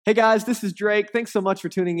Hey guys, this is Drake. Thanks so much for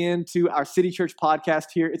tuning in to our City Church podcast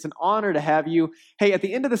here. It's an honor to have you. Hey, at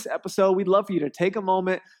the end of this episode, we'd love for you to take a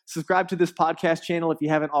moment, subscribe to this podcast channel if you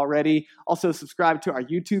haven't already. Also, subscribe to our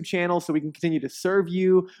YouTube channel so we can continue to serve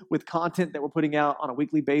you with content that we're putting out on a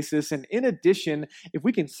weekly basis. And in addition, if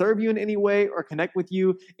we can serve you in any way or connect with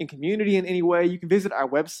you in community in any way, you can visit our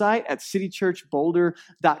website at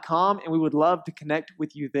citychurchboulder.com, and we would love to connect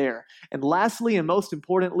with you there. And lastly, and most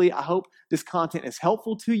importantly, I hope this content is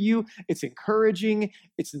helpful to you. It's encouraging,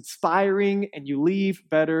 it's inspiring, and you leave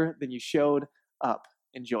better than you showed up.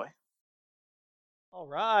 Enjoy. All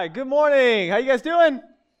right. Good morning. How you guys doing?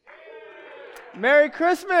 Merry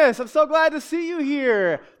Christmas. I'm so glad to see you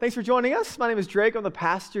here. Thanks for joining us. My name is Drake. I'm the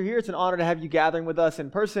pastor here. It's an honor to have you gathering with us in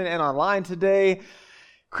person and online today.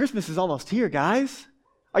 Christmas is almost here, guys.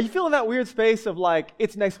 Are you feeling that weird space of like,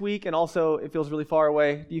 it's next week and also it feels really far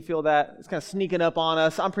away? Do you feel that? It's kind of sneaking up on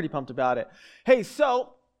us. I'm pretty pumped about it. Hey,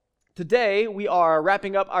 so today we are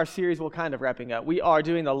wrapping up our series. Well, kind of wrapping up. We are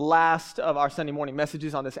doing the last of our Sunday morning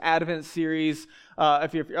messages on this Advent series.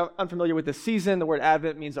 If you're unfamiliar with this season, the word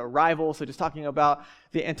Advent means arrival. So just talking about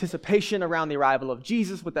the anticipation around the arrival of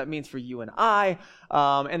Jesus, what that means for you and I.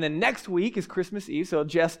 And then next week is Christmas Eve. So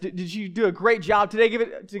Jess, did you do a great job today? Give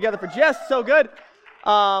it together for Jess. So good.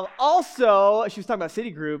 Also, she was talking about city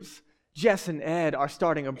groups. Jess and Ed are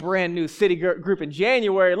starting a brand new city group in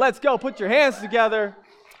January. Let's go. Put your hands together.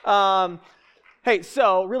 Hey,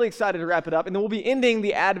 so really excited to wrap it up. And then we'll be ending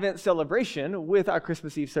the Advent celebration with our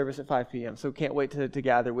Christmas Eve service at 5 p.m. So can't wait to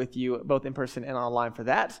gather with you both in person and online for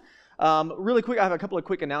that. Really quick, I have a couple of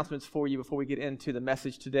quick announcements for you before we get into the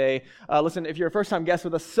message today. Listen, if you're a first-time guest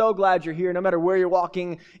with us, so glad you're here. No matter where you're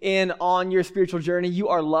walking in on your spiritual journey, you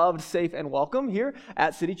are loved, safe, and welcome here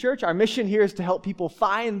at City Church. Our mission here is to help people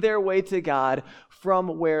find their way to God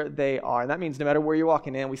from where they are. And that means no matter where you're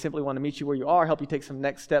walking in, we simply want to meet you where you are, help you take some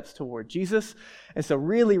next steps toward Jesus. And so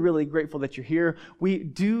really, really grateful that you're here. We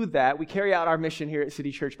do that. We carry out our mission here at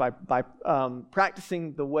City Church by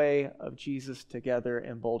practicing the way of Jesus together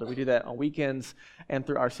in Boulder. We do that on weekends and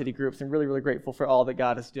through our city groups, and really, really grateful for all that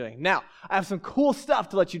God is doing. Now, I have some cool stuff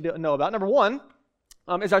to let you know about. Number one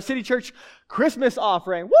is our City Church Christmas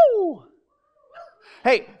offering. Woo!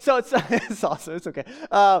 Hey, so it's awesome. It's okay.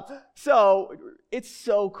 So it's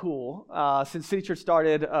so cool. Since City Church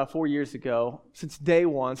started 4 years ago, since day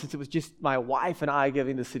one, since it was just my wife and I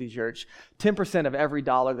giving to City Church, 10% of every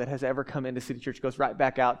dollar that has ever come into City Church goes right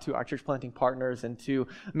back out to our church planting partners and to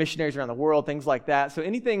missionaries around the world, things like that. So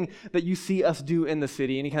anything that you see us do in the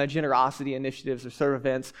city, any kind of generosity initiatives or serve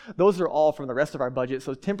events, those are all from the rest of our budget.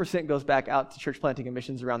 So 10% goes back out to church planting and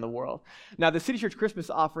missions around the world. Now, the City Church Christmas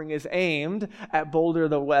offering is aimed at Boulder,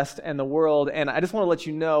 the West, and the world. And I just want to let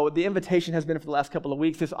you know, the invitation has been for the last couple of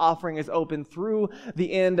weeks. This offering is open through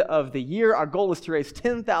the end of the year. Our goal is to raise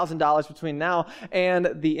 $10,000 between now and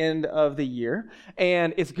the end of the year.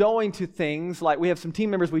 And it's going to things like, we have some team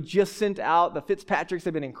members we just sent out. The Fitzpatricks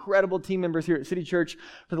have been incredible team members here at City Church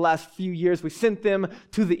for the last few years. We sent them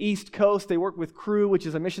to the East Coast. They work with Crew, which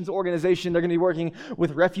is a missions organization. They're going to be working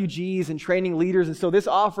with refugees and training leaders. And so this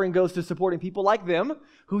offering goes to supporting people like them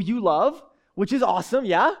who you love, which is awesome,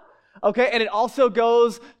 yeah? Okay, and it also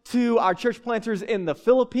goes to our church planters in the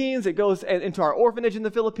Philippines. It goes into our orphanage in the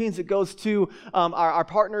Philippines. It goes to our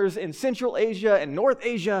partners in Central Asia and North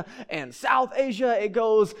Asia and South Asia. It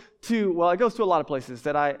goes to a lot of places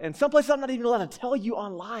and some places I'm not even allowed to tell you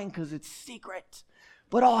online because it's secret.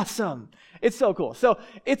 But awesome. It's so cool. So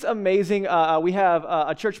it's amazing. We have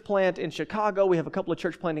a church plant in Chicago. We have a couple of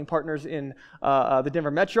church planting partners in the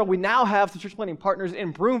Denver Metro. We now have some church planting partners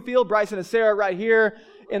in Broomfield. Bryson and Sarah right here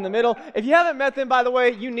in the middle. If you haven't met them, by the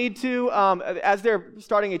way, you need to. As they're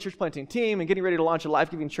starting a church planting team and getting ready to launch a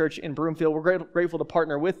life-giving church in Broomfield, we're grateful to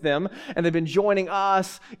partner with them. And they've been joining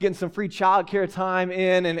us, getting some free childcare time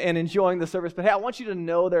in and enjoying the service. But hey, I want you to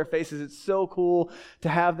know their faces. It's so cool to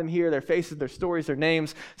have them here, their faces, their stories, their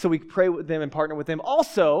names. So we pray with them and partner with them.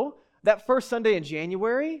 Also, that first Sunday in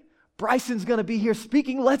January, Bryson's going to be here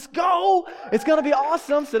speaking. Let's go. It's going to be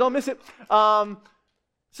awesome, so don't miss it.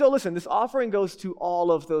 So listen, this offering goes to all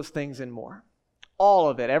of those things and more. All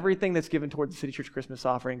of it. Everything that's given toward the City Church Christmas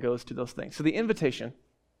offering goes to those things. So the invitation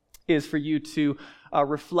is for you to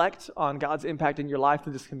reflect on God's impact in your life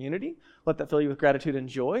through this community. Let that fill you with gratitude and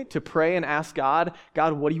joy. To pray and ask God,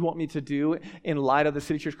 what do you want me to do in light of the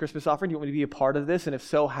City Church Christmas offering? Do you want me to be a part of this? And if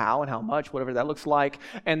so, how and how much, whatever that looks like.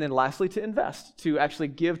 And then lastly, to invest, to actually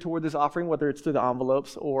give toward this offering, whether it's through the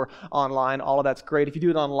envelopes or online. All of that's great. If you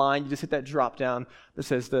do it online, you just hit that drop down that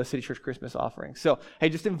says the City Church Christmas offering. So, hey,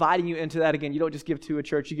 just inviting you into that. Again, you don't just give to a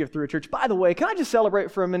church, you give through a church. By the way, can I just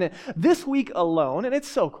celebrate for a minute? This week alone, and it's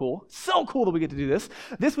so cool that we get to do this.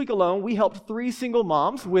 this. This week alone, we helped 3 single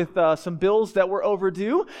moms with some bills that were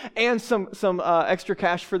overdue and some extra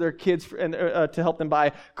cash for their kids and to help them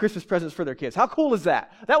buy Christmas presents for their kids. How cool is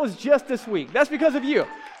that? That was just this week. That's because of you.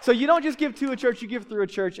 So you don't just give to a church, you give through a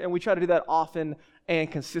church, and we try to do that often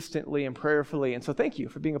and consistently and prayerfully. And so thank you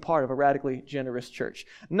for being a part of a radically generous church.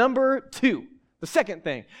 Number 2. The second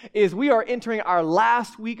thing is we are entering our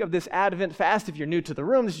last week of this Advent fast. If you're new to the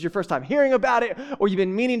room, this is your first time hearing about it, or you've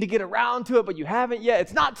been meaning to get around to it, but you haven't yet,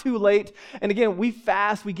 it's not too late. And again, we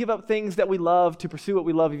fast, we give up things that we love to pursue what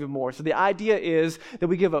we love even more. So the idea is that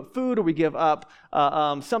we give up food, or we give up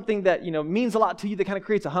something that, means a lot to you, that kind of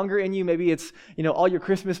creates a hunger in you. Maybe it's, all your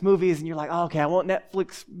Christmas movies, and you're like, oh, okay, I won't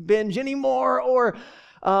Netflix binge anymore, or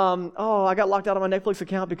I got locked out of my Netflix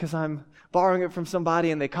account because I'm borrowing it from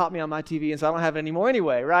somebody and they caught me on my TV, and so I don't have it anymore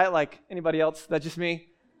anyway, right? Like anybody else? That's just me?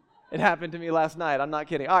 It happened to me last night. I'm not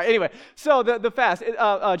kidding. All right, anyway, so the fast.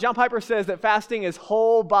 John Piper says that fasting is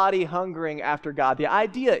whole body hungering after God. The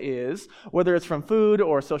idea is, whether it's from food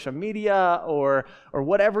or social media or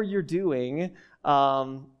whatever you're doing,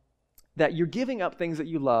 that you're giving up things that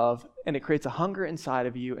you love, and it creates a hunger inside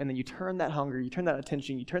of you, and then you turn that hunger, you turn that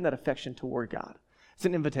attention, you turn that affection toward God. It's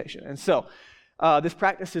an invitation. And so this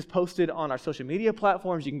practice is posted on our social media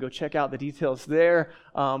platforms. You can go check out the details there.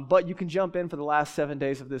 But you can jump in for the last 7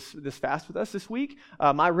 days of this fast with us this week.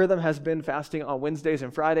 My rhythm has been fasting on Wednesdays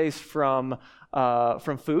and Fridays from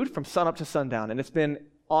food, from sunup to sundown. And it's been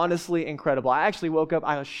honestly incredible. I actually woke up,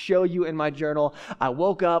 I'll show you in my journal, I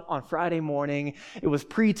woke up on Friday morning. It was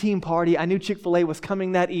pre-team party. I knew Chick-fil-A was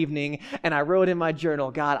coming that evening. And I wrote in my journal,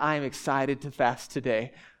 God, I am excited to fast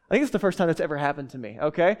today. I think it's the first time that's ever happened to me,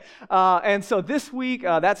 okay? And so this week,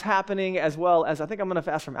 that's happening, as well as I think I'm going to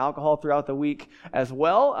fast from alcohol throughout the week as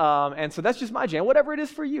well. And so that's just my jam, whatever it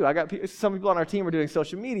is for you. I got some people on our team are doing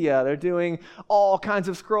social media. They're doing all kinds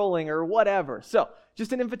of scrolling or whatever. So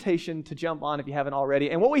just an invitation to jump on if you haven't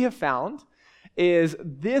already. And what we have found is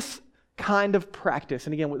this kind of practice,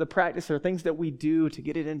 and again, with the practice are things that we do to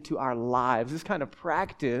get it into our lives. This kind of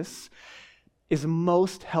practice is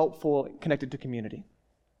most helpful connected to community.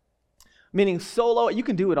 Meaning solo, you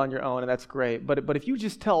can do it on your own, and that's great. But if you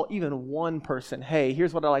just tell even one person, hey,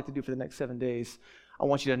 here's what I like to do for the next 7 days, I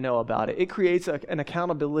want you to know about it. It creates an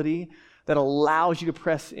accountability that allows you to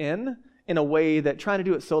press in a way that trying to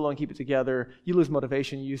do it solo and keep it together, you lose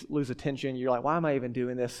motivation, you lose attention. You're like, why am I even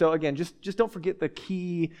doing this? So again, just don't forget the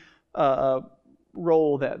key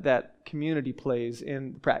role that community plays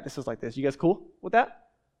in practices like this. You guys cool with that?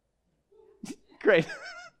 Great.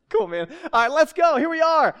 Cool, man. All right, let's go. Here we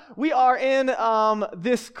are. We are in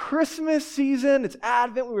this Christmas season. It's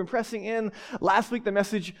Advent. We've been pressing in. Last week, the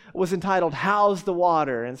message was entitled, How's the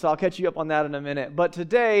Water? And so I'll catch you up on that in a minute. But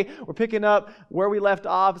today, we're picking up where we left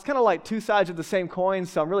off. It's kind of like two sides of the same coin,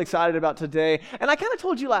 so I'm really excited about today. And I kind of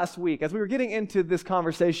told you last week, as we were getting into this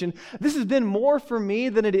conversation, this has been more for me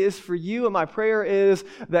than it is for you. And my prayer is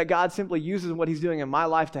that God simply uses what he's doing in my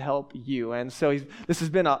life to help you. And so this has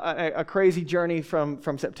been a crazy journey from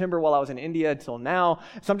September while I was in India until now.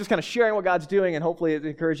 So I'm just kind of sharing what God's doing, and hopefully it's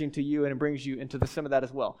encouraging to you and it brings you into some of that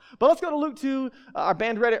as well. But let's go to Luke 2. Our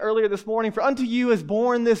band read it earlier this morning. For unto you is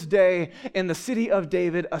born this day in the city of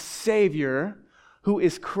David a Savior who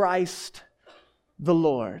is Christ the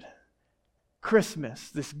Lord. Christmas,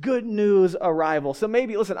 this good news arrival. So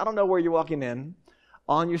maybe, listen, I don't know where you're walking in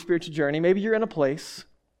on your spiritual journey. Maybe you're in a place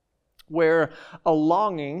where a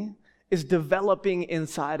longing is developing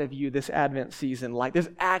inside of you this Advent season. Like there's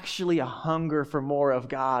actually a hunger for more of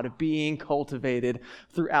God being cultivated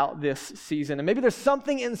throughout this season. And maybe there's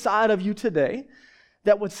something inside of you today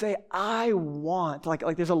that would say, I want,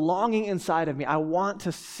 like there's a longing inside of me. I want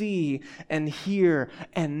to see and hear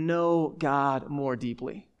and know God more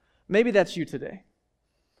deeply. Maybe that's you today.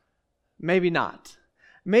 Maybe not.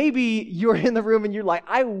 Maybe you're in the room and you're like,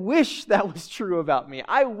 I wish that was true about me.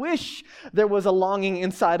 I wish there was a longing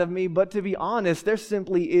inside of me, but to be honest, there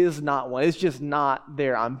simply is not one. It's just not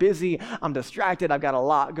there. I'm busy. I'm distracted. I've got a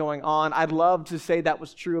lot going on. I'd love to say that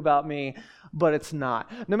was true about me, but it's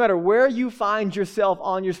not. No matter where you find yourself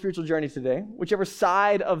on your spiritual journey today, whichever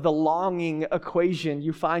side of the longing equation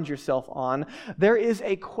you find yourself on, there is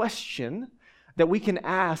a question that we can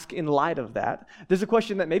ask in light of that. There's a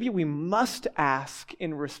question that maybe we must ask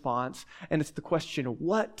in response, and it's the question,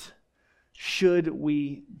 what should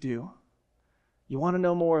we do? You want to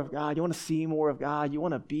know more of God? You want to see more of God? You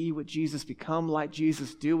want to be with Jesus, become like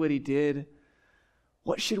Jesus, do what he did?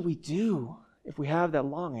 What should we do if we have that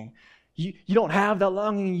longing? You don't have that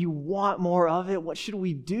longing and you want more of it. What should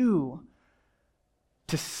we do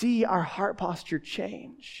to see our heart posture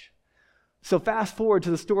change? So fast forward to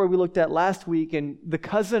the story we looked at last week, and the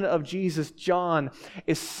cousin of Jesus, John,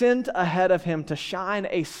 is sent ahead of him to shine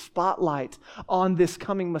a spotlight on this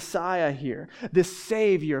coming Messiah here, this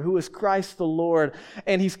Savior who is Christ the Lord.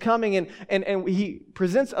 And he's coming and he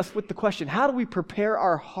presents us with the question, how do we prepare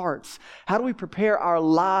our hearts? How do we prepare our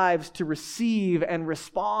lives to receive and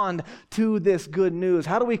respond to this good news?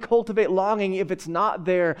 How do we cultivate longing if it's not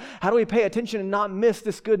there? How do we pay attention and not miss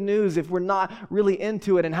this good news if we're not really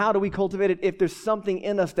into it? And how do we cultivate it if there's something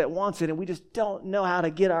in us that wants it and we just don't know how to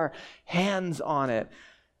get our hands on it?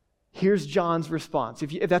 Here's John's response.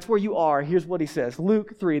 If that's where you are, here's what he says.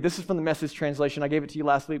 Luke 3, this is from the Message translation. I gave it to you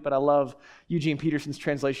last week, but I love Eugene Peterson's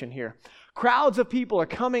translation here. Crowds of people are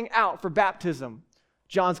coming out for baptism.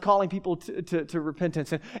 John's calling people to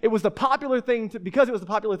repentance. And it was the popular thing because it was the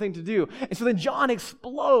popular thing to do. And so then John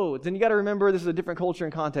explodes. And you got to remember, this is a different culture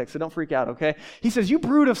and context, so don't freak out, okay? He says, "You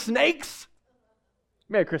brood of snakes,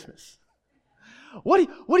 Merry Christmas. What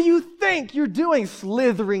do you think you're doing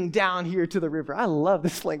slithering down here to the river?" I love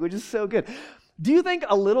this language. It's so good. Do you think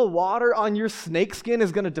a little water on your snakeskin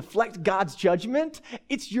is going to deflect God's judgment?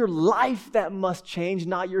 It's your life that must change,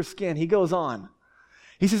 not your skin. He goes on.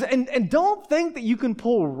 He says, and don't think that you can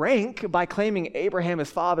pull rank by claiming Abraham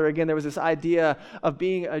as father. Again, there was this idea of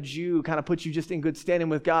being a Jew kind of puts you just in good standing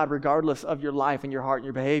with God regardless of your life and your heart and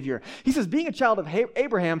your behavior. He says, being a child of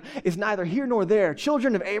Abraham is neither here nor there.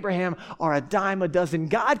 Children of Abraham are a dime a dozen.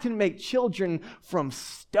 God can make children from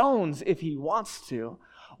stones if he wants to.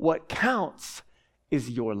 What counts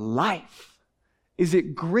is your life. Is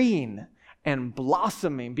it green and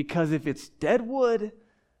blossoming? Because if it's dead wood,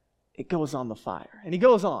 it goes on the fire. And he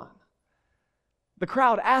goes on. The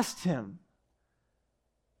crowd asked him,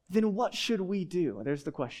 then what should we do? There's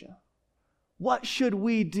the question. What should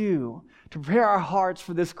we do to prepare our hearts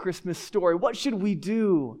for this Christmas story? What should we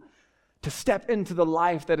do to step into the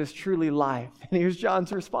life that is truly life? And here's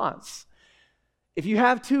John's response. If you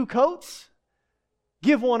have 2 coats,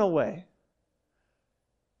 give one away.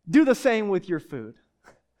 Do the same with your food.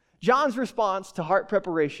 John's response to heart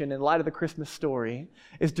preparation in light of the Christmas story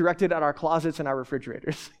is directed at our closets and our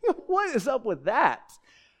refrigerators. What is up with that?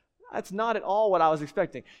 That's not at all what I was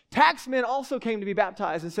expecting. Taxmen also came to be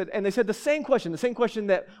baptized and they said the same question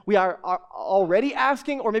that we are already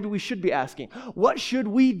asking, or maybe we should be asking. What should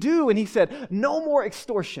we do? And he said, no more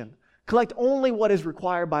extortion. Collect only what is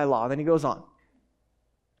required by law. Then he goes on.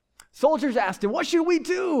 Soldiers asked him, what should we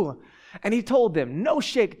do? And he told them, no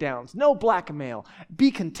shakedowns, no blackmail.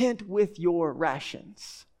 Be content with your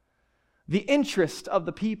rations. The interest of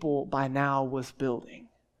the people by now was building.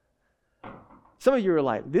 Some of you are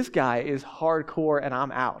like, this guy is hardcore and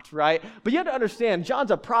I'm out, right? But you have to understand,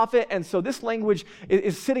 John's a prophet, and so this language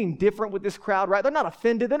is sitting different with this crowd, right? They're not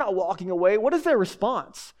offended. They're not walking away. What is their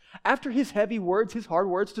response? After his heavy words, his hard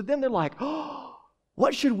words to them, they're like, oh,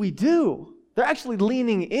 what should we do? They're actually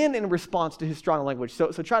leaning in response to his strong language.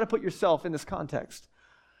 So try to put yourself in this context.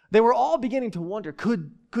 They were all beginning to wonder,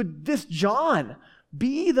 could this John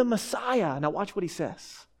be the Messiah? Now watch what he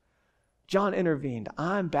says. John intervened.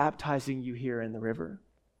 I'm baptizing you here in the river.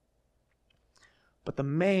 But the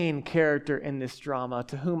main character in this drama,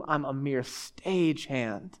 to whom I'm a mere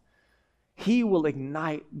stagehand, he will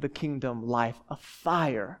ignite the kingdom life, a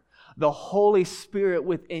fire. The Holy Spirit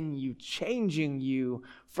within you, changing you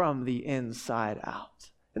from the inside out.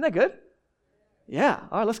 Isn't that good? Yeah.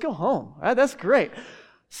 All right, let's go home. All right, that's great.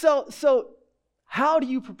 So how do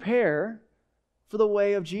you prepare for the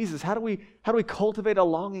way of Jesus? How do we cultivate a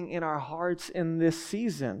longing in our hearts in this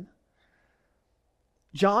season?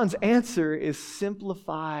 John's answer is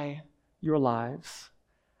simplify your lives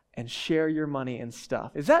and share your money and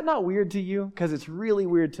stuff. Is that not weird to you? Because it's really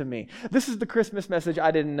weird to me. This is the Christmas message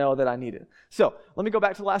I didn't know that I needed. So let me go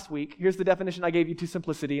back to last week. Here's the definition I gave you to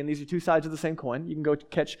simplicity, and these are 2 sides of the same coin. You can go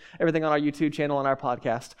catch everything on our YouTube channel and our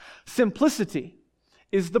podcast. Simplicity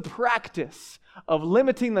is the practice of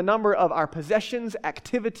limiting the number of our possessions,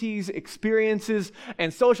 activities, experiences,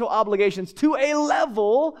 and social obligations to a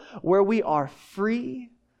level where we are free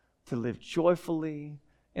to live joyfully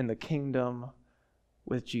in the kingdom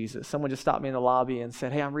with Jesus. Someone just stopped me in the lobby and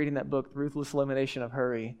said, hey, I'm reading that book, The Ruthless Elimination of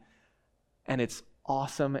Hurry, and it's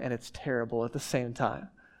awesome and it's terrible at the same time.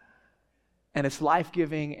 And it's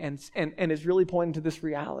life-giving and it's really pointing to this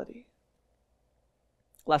reality.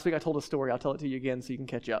 Last week I told a story. I'll tell it to you again so you can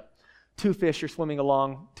catch up. 2 fish are swimming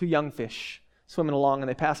along, 2 young fish swimming along, and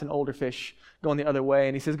they pass an older fish going the other way.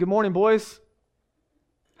 And he says, good morning, boys.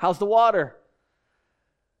 How's the water?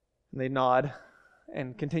 And they nod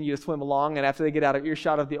and continue to swim along. And after they get out of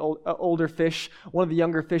earshot of the older fish, one of the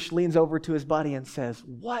younger fish leans over to his buddy and says,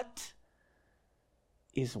 what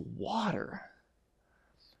is water?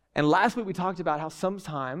 And last week we talked about how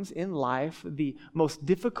sometimes in life, the most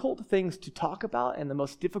difficult things to talk about and the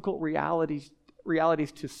most difficult realities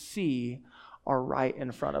to see are right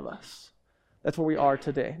in front of us. That's where we are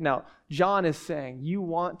today. Now, John is saying, you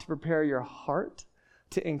want to prepare your heart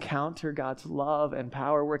to encounter God's love and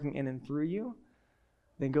power working in and through you?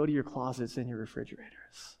 Then go to your closets and your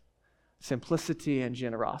refrigerators. Simplicity and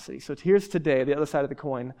generosity. So here's today, the other side of the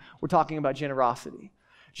coin. We're talking about generosity.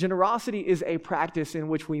 Generosity is a practice in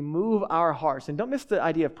which we move our hearts. And don't miss the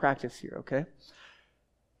idea of practice here, okay?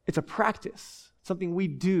 It's a practice, something we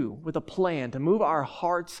do with a plan to move our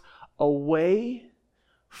hearts away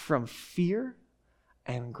from fear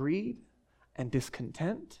and greed and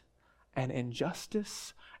discontent and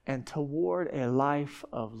injustice and toward a life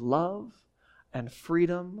of love and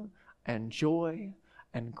freedom and joy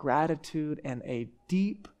and gratitude and a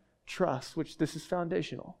deep trust, which this is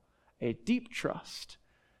foundational, a deep trust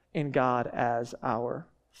in God as our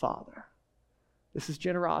Father. This is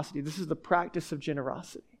generosity. This is the practice of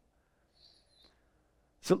generosity.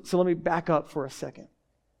 So let me back up for a second.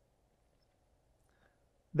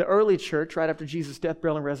 The early church, right after Jesus' death,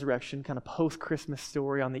 burial, and resurrection, kind of post-Christmas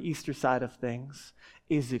story on the Easter side of things,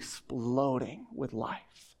 is exploding with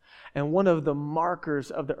life. And one of the markers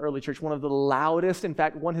of the early church, one of the loudest, in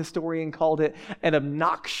fact, one historian called it an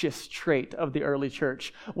obnoxious trait of the early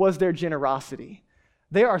church, was their generosity.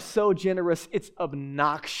 They are so generous, it's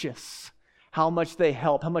obnoxious how much they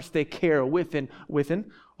help, how much they care within.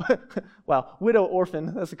 Wow, widow,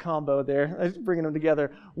 orphan, that's a combo there. I'm just bringing them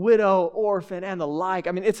together. Widow, orphan, and the like.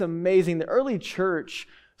 I mean, it's amazing. The early church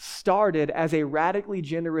started as a radically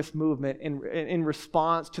generous movement in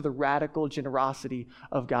response to the radical generosity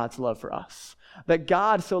of God's love for us. That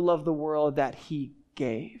God so loved the world that he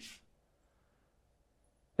gave.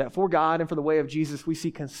 That for God and for the way of Jesus, we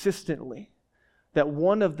see consistently that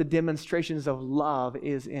one of the demonstrations of love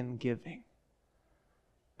is in giving.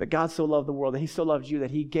 That God so loved the world, that he so loved you, that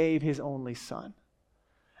he gave his only son.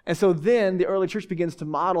 And so then the early church begins to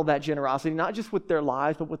model that generosity, not just with their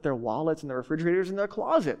lives, but with their wallets and their refrigerators and their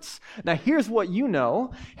closets. Now, here's what you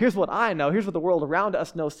know. Here's what I know. Here's what the world around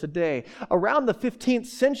us knows today. Around the 15th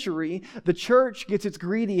century, the church gets its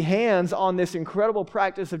greedy hands on this incredible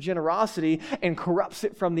practice of generosity and corrupts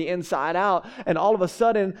it from the inside out. And all of a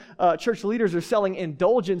sudden, church leaders are selling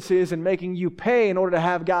indulgences and making you pay in order to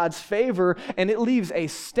have God's favor. And it leaves a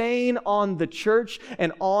stain on the church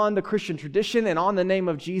and on the Christian tradition and on the name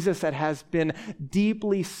of Jesus that has been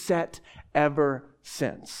deeply set ever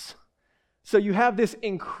since. So you have this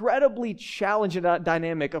incredibly challenging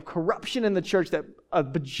dynamic of corruption in the church that a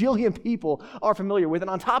bajillion people are familiar with. And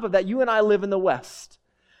on top of that, you and I live in the West,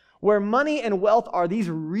 where money and wealth are these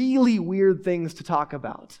really weird things to talk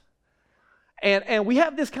about. And we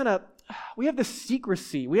have this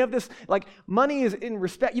secrecy. We have this, like, money is in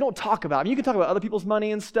respect. You don't talk about it. I mean, you can talk about other people's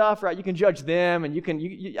money and stuff, right? You can judge them, and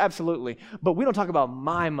you absolutely. But we don't talk about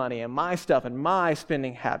my money and my stuff and my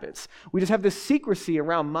spending habits. We just have this secrecy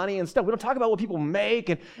around money and stuff. We don't talk about what people make,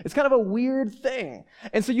 and it's kind of a weird thing.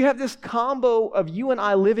 And so you have this combo of you and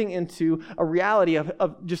I living into a reality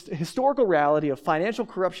of just historical reality of financial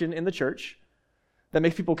corruption in the church, that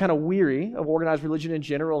makes people kind of weary of organized religion in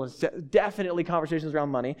general, and definitely conversations around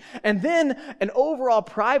money. And then an overall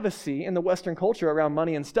privacy in the Western culture around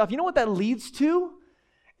money and stuff. You know what that leads to?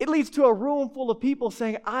 It leads to a room full of people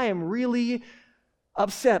saying, I am really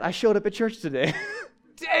upset I showed up at church today.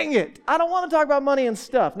 Dang it, I don't want to talk about money and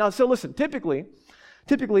stuff. Now, so listen, typically,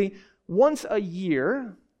 once a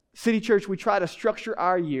year, City Church, we try to structure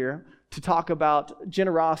our year to talk about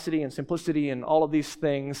generosity and simplicity and all of these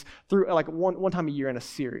things through like one time a year in a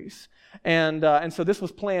series. And so this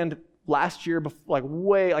was planned last year, like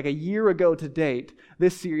a year ago to date.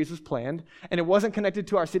 This series was planned, and it wasn't connected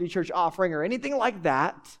to our City Church offering or anything like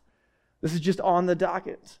that. This is just on the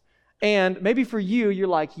docket. And maybe for you, you're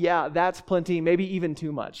like, yeah, that's plenty, maybe even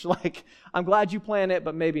too much. Like, I'm glad you plan it,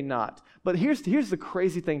 but maybe not. But here's the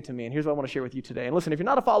crazy thing to me, and here's what I want to share with you today. And listen, if you're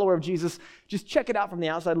not a follower of Jesus, just check it out from the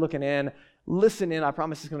outside looking in. Listen in, I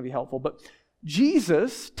promise it's going to be helpful. But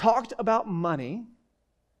Jesus talked about money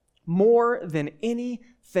more than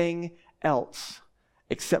anything else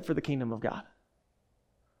except for the kingdom of God.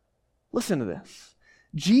 Listen to this.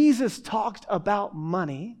 Jesus talked about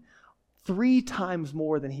money 3 times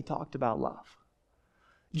more than he talked about love.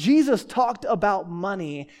 Jesus talked about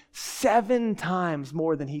money 7 times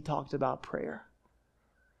more than he talked about prayer.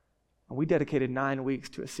 And we dedicated 9 weeks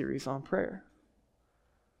to a series on prayer.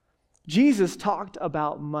 Jesus talked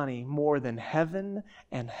about money more than heaven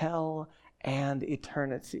and hell and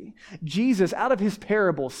eternity. Jesus, out of his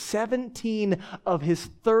parables, 17 of his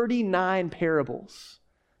 39 parables,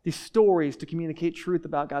 these stories to communicate truth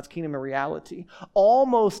about God's kingdom and reality,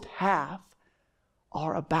 almost half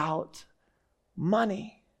are about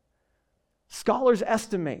money. Scholars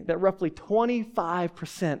estimate that roughly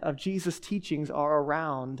 25% of Jesus' teachings are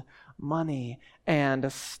around money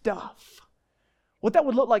and stuff. What that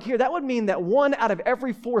would look like here, that would mean that 1 out of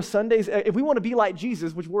every 4 Sundays, if we want to be like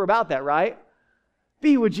Jesus, which we're about that, right?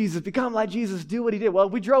 Be with Jesus, become like Jesus, do what he did. Well,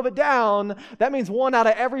 if we drove it down, that means 1 out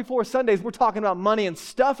of every 4 Sundays, we're talking about money and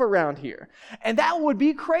stuff around here. And that would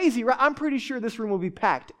be crazy, right? I'm pretty sure this room will be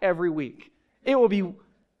packed every week. It will be,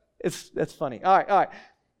 that's funny. All right.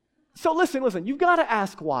 So listen, you've got to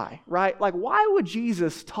ask why, right? Like, why would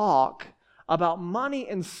Jesus talk about money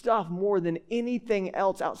and stuff more than anything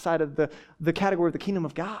else outside of the category of the kingdom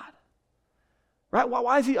of God? Right?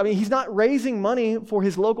 Why is he, he's not raising money for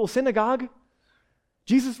his local synagogue.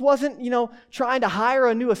 Jesus wasn't, trying to hire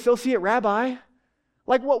a new associate rabbi.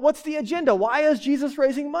 Like, what's the agenda? Why is Jesus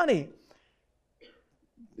raising money?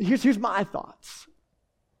 Here's my thoughts.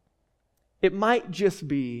 It might just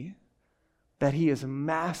be that he is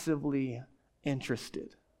massively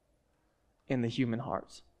interested in the human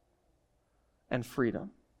heart and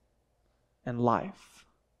freedom and life.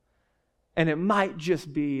 And it might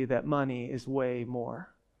just be that money is way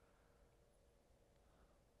more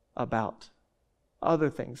about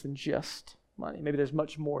other things than just money. Maybe there's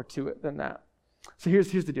much more to it than that. So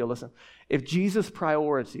here's the deal. Listen, if Jesus'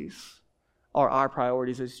 priorities are our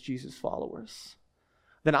priorities as Jesus followers,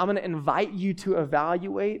 then I'm going to invite you to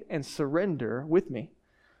evaluate and surrender with me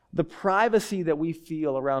the privacy that we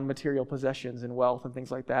feel around material possessions and wealth and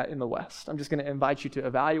things like that in the West. I'm just going to invite you to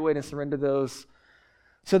evaluate and surrender those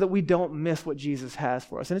so that we don't miss what Jesus has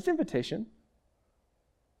for us. And it's an invitation.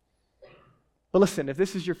 But listen, if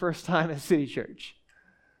this is your first time at City Church,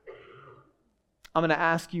 I'm going to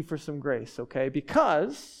ask you for some grace, okay?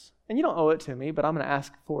 Because, and you don't owe it to me, but I'm going to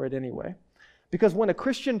ask for it anyway. Because when a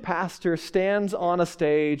Christian pastor stands on a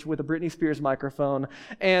stage with a Britney Spears microphone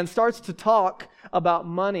and starts to talk about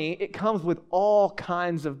money, it comes with all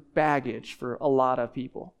kinds of baggage for a lot of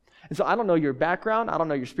people. And so I don't know your background. I don't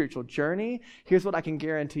know your spiritual journey. Here's what I can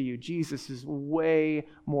guarantee you. Jesus is way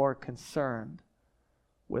more concerned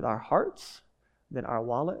with our hearts than our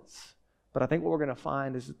wallets. But I think what we're going to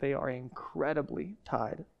find is that they are incredibly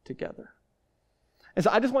tied together. And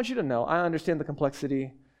so I just want you to know, I understand the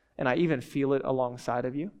complexity and I even feel it alongside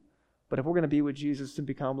of you. But if we're going to be with Jesus and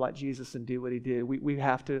become like Jesus and do what he did, we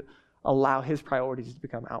have to allow his priorities to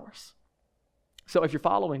become ours. So if you're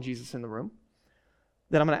following Jesus in the room,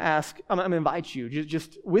 then I'm going to invite you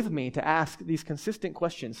just with me to ask these consistent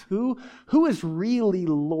questions. Who is really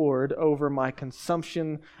Lord over my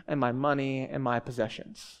consumption and my money and my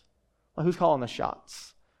possessions? Well, who's calling the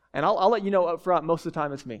shots? And I'll let you know up front, most of the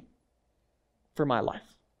time it's me for my life.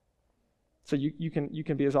 So you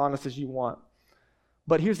can be as honest as you want.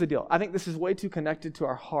 But here's the deal. I think this is way too connected to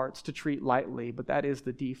our hearts to treat lightly, but that is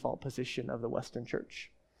the default position of the Western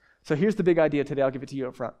church. So here's the big idea today. I'll give it to you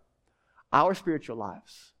up front. Our spiritual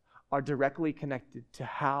lives are directly connected to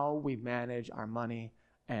how we manage our money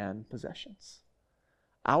and possessions.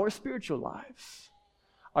 Our spiritual lives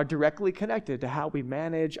are directly connected to how we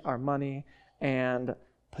manage our money and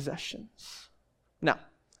possessions. Now,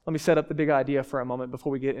 let me set up the big idea for a moment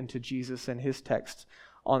before we get into Jesus and his text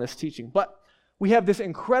on this teaching. But we have this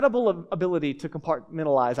incredible ability to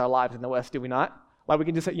compartmentalize our lives in the West, do we not? Like we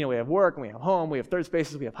can just say, we have work, and we have home, we have third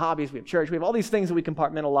spaces, we have hobbies, we have church, we have all these things that we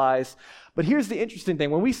compartmentalize. But here's the interesting thing.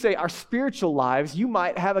 When we say our spiritual lives, you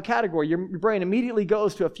might have a category. Your brain immediately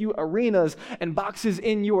goes to a few arenas and boxes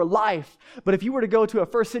in your life. But if you were to go to a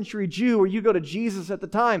first century Jew or you go to Jesus at the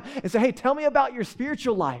time and say, hey, tell me about your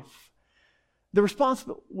spiritual life, the response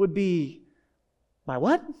would be, my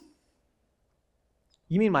what?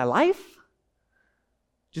 You mean my life?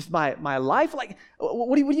 Just my life? Like,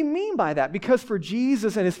 what do you mean by that? Because for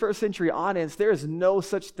Jesus and his first century audience, there is no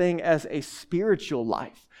such thing as a spiritual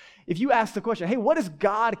life. If you ask the question, hey, what does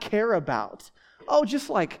God care about? Oh, just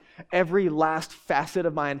like every last facet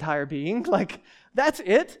of my entire being. Like, that's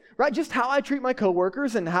it, right? Just how I treat my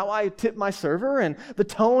coworkers and how I tip my server and the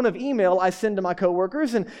tone of email I send to my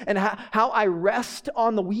coworkers and how I rest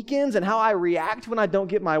on the weekends and how I react when I don't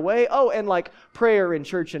get my way. Oh, and like prayer and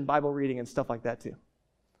church and Bible reading and stuff like that too.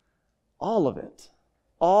 All of it.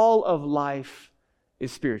 All of life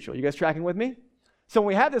is spiritual. You guys tracking with me? So when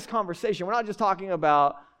we have this conversation, we're not just talking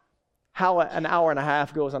about how an hour and a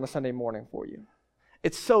half goes on a Sunday morning for you.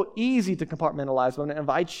 It's so easy to compartmentalize, but I'm going to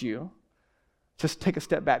invite you to take a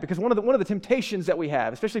step back. Because one of the temptations that we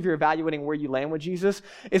have, especially if you're evaluating where you land with Jesus,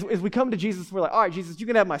 is we come to Jesus and we're like, all right, Jesus, you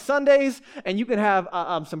can have my Sundays, and you can have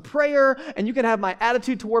some prayer, and you can have my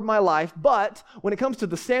attitude toward my life, but when it comes to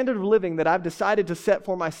the standard of living that I've decided to set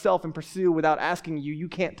for myself and pursue without asking you, you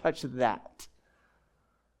can't touch that.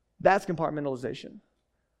 That's compartmentalization.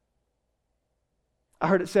 I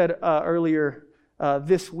heard it said earlier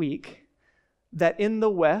this week that in the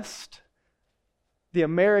West, the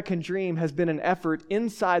American dream has been an effort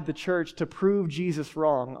inside the church to prove Jesus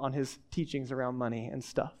wrong on his teachings around money and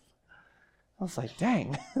stuff. I was like,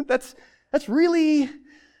 dang, that's really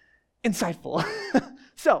insightful.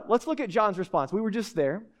 So let's look at John's response. We were just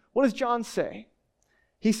there. What does John say?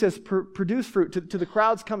 He says, produce fruit to the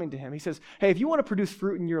crowds coming to him. He says, hey, if you want to produce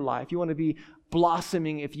fruit in your life, you want to be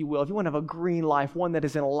blossoming, if you will, if you want to have a green life, one that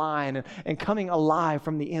is in line and coming alive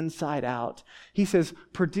from the inside out, he says,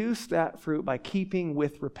 produce that fruit by keeping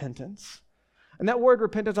with repentance. And that word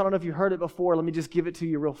repentance, I don't know if you heard it before. Let me just give it to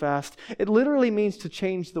you real fast. It literally means to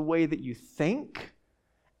change the way that you think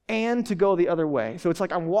and to go the other way. So it's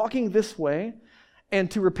like I'm walking this way, and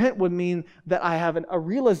to repent would mean that I have a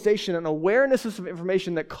realization, an awareness of some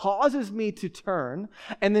information that causes me to turn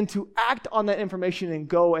and then to act on that information and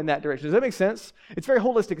go in that direction. Does that make sense? It's very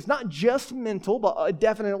holistic. It's not just mental, but it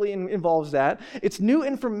definitely involves that. It's new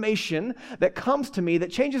information that comes to me that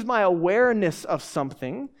changes my awareness of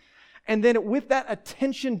something. And then with that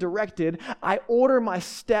attention directed, I order my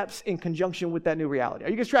steps in conjunction with that new reality. Are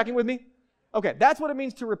you guys tracking with me? Okay, that's what it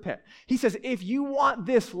means to repent. He says, if you want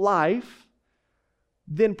this life,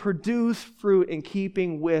 then produce fruit in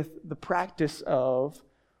keeping with the practice of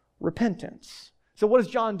repentance. So what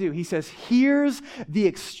does John do? He says, here's the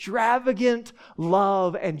extravagant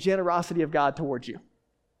love and generosity of God towards you.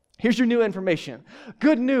 Here's your new information.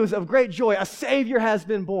 Good news of great joy. A Savior has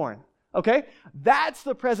been born. Okay? That's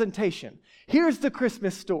the presentation. Here's the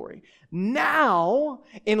Christmas story. Now,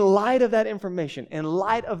 in light of that information, in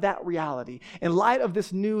light of that reality, in light of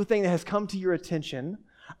this new thing that has come to your attention,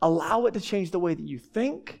 allow it to change the way that you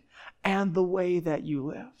think and the way that you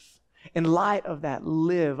live. In light of that,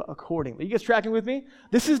 live accordingly. You guys tracking with me?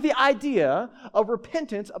 This is the idea of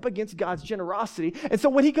repentance up against God's generosity. And so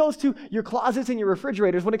when he goes to your closets and your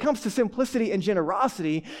refrigerators, when it comes to simplicity and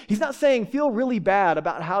generosity, he's not saying feel really bad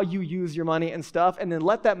about how you use your money and stuff and then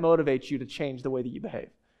let that motivate you to change the way that you behave.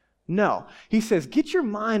 No. He says, get your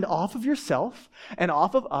mind off of yourself and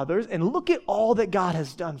off of others and look at all that God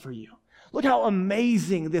has done for you. Look how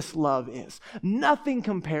amazing this love is. Nothing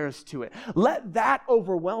compares to it. Let that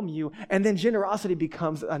overwhelm you, and then generosity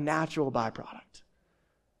becomes a natural byproduct.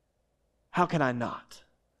 How can I not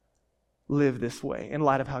live this way in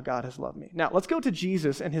light of how God has loved me? Now, let's go to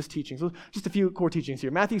Jesus and his teachings. Just a few core teachings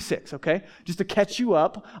here. Matthew 6, okay? Just to catch you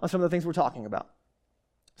up on some of the things we're talking about.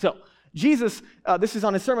 So, Jesus, this is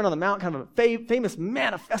on his Sermon on the Mount, kind of a famous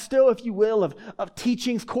manifesto, if you will, of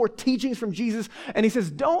teachings, core teachings from Jesus. And he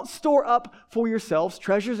says, don't store up for yourselves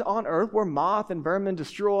treasures on earth where moth and vermin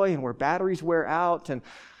destroy and where batteries wear out and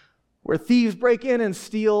where thieves break in and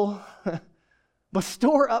steal. But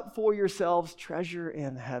store up for yourselves treasure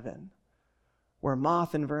in heaven where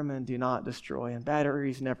moth and vermin do not destroy and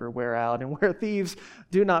batteries never wear out and where thieves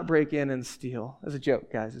do not break in and steal. That's a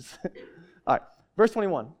joke, guys. All right. Verse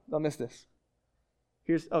 21, don't miss this.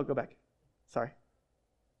 Go back. Sorry.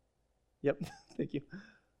 Yep, thank you.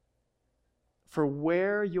 For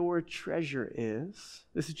where your treasure is,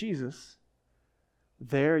 this is Jesus,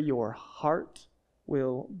 there your heart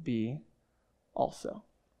will be also.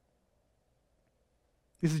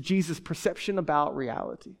 This is Jesus' perception about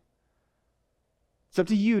reality. It's up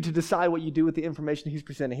to you to decide what you do with the information he's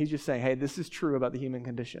presenting. He's just saying, hey, this is true about the human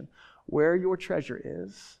condition. Where your treasure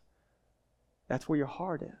is, that's where your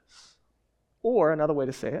heart is. Or another way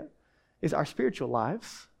to say it is our spiritual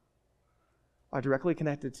lives are directly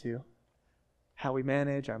connected to how we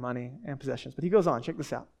manage our money and possessions. But he goes on, check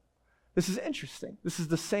this out. This is interesting. This is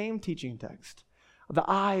the same teaching text. The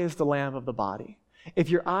eye is the lamp of the body. If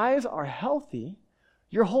your eyes are healthy,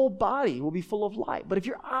 your whole body will be full of light. But if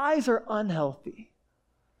your eyes are unhealthy,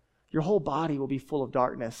 your whole body will be full of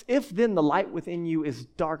darkness. If then the light within you is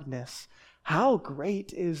darkness, how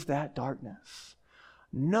great is that darkness?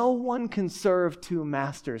 No one can serve two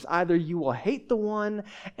masters. Either you will hate the one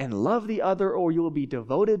and love the other, or you will be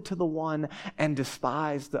devoted to the one and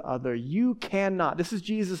despise the other. You cannot. This is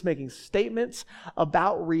Jesus making statements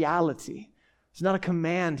about reality. It's not a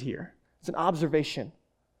command here. It's an observation.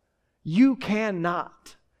 You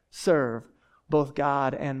cannot serve both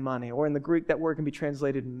God and money. Or in the Greek, that word can be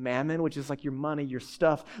translated mammon, which is like your money, your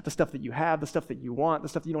stuff, the stuff that you have, the stuff that you want, the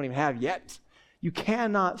stuff that you don't even have yet. You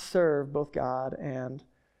cannot serve both God and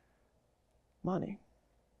money.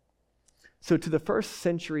 So to the first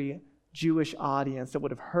century Jewish audience that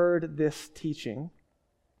would have heard this teaching,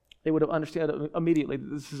 they would have understood immediately that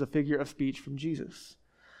this is a figure of speech from Jesus.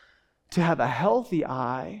 To have a healthy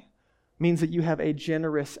eye means that you have a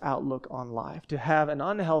generous outlook on life. To have an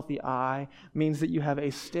unhealthy eye means that you have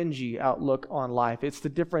a stingy outlook on life. It's the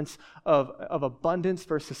difference of abundance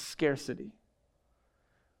versus scarcity.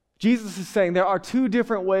 Jesus is saying there are two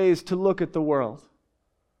different ways to look at the world: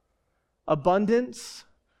 abundance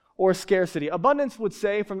or scarcity. Abundance would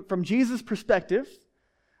say, from Jesus' perspective,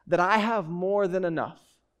 that I have more than enough.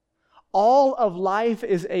 All of life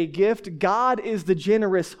is a gift. God is the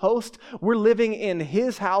generous host. We're living in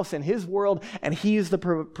His house, in His world, and He's the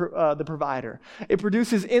provider. It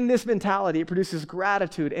produces, in this mentality, it produces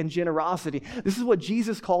gratitude and generosity. This is what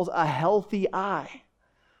Jesus calls a healthy eye.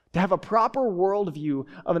 To have a proper worldview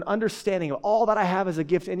of an understanding of all that I have is a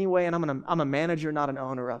gift anyway, and I'm a manager, not an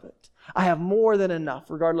owner of it. I have more than enough,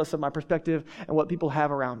 regardless of my perspective and what people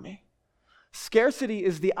have around me. Scarcity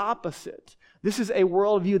is the opposite. This is a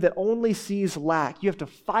worldview that only sees lack. You have to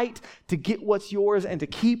fight to get what's yours and to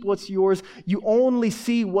keep what's yours. You only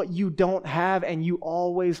see what you don't have, and you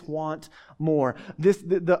always want more.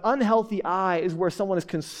 The unhealthy eye is where someone is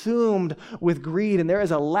consumed with greed, and there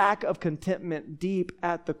is a lack of contentment deep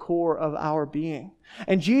at the core of our being.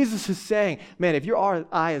 And Jesus is saying, man, if your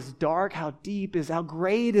eye is dark, how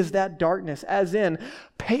great is that darkness? As in,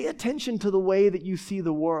 pay attention to the way that you see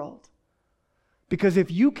the world. Because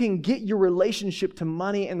if you can get your relationship to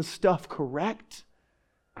money and stuff correct,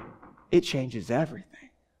 it changes everything.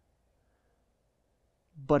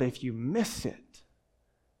 But if you miss it,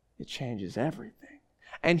 it changes everything.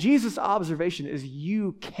 And Jesus' observation is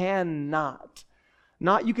you cannot.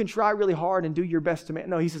 Not you can try really hard and do your best to make.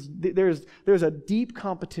 No, he says there's a deep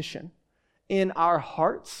competition in our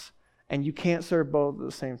hearts, and you can't serve both at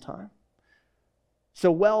the same time. So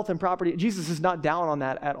wealth and property, Jesus is not down on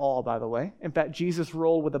that at all, by the way. In fact, Jesus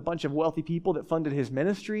rolled with a bunch of wealthy people that funded his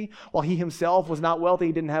ministry. While he himself was not wealthy,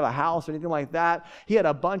 he didn't have a house or anything like that. He had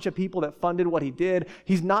a bunch of people that funded what he did.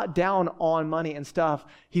 He's not down on money and stuff.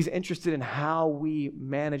 He's interested in how we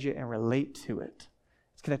manage it and relate to it.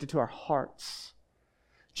 It's connected to our hearts.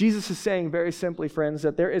 Jesus is saying very simply, friends,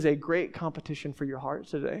 that there is a great competition for your heart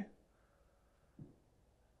today.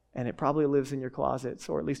 And it probably lives in your closets,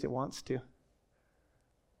 or at least it wants to.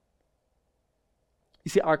 You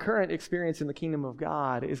see, our current experience in the kingdom of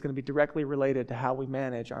God is going to be directly related to how we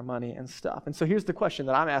manage our money and stuff. And so here's the question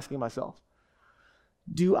that I'm asking myself.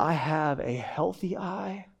 Do I have a healthy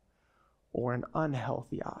eye or an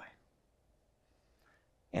unhealthy eye?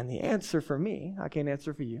 And the answer for me, I can't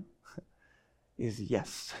answer for you, is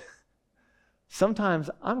yes. Sometimes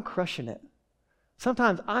I'm crushing it.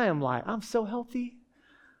 Sometimes I am like, I'm so healthy.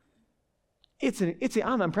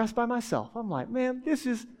 I'm impressed by myself. I'm like, man, this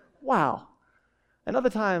is, wow. And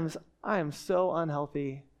other times, I am so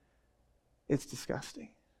unhealthy, it's disgusting.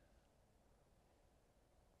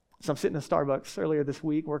 So I'm sitting in Starbucks earlier this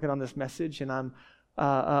week working on this message, and I'm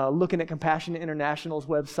looking at Compassion International's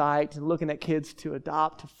website and looking at kids to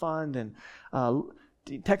adopt, to fund, and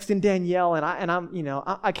texting Danielle, and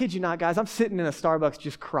I kid you not, guys, I'm sitting in a Starbucks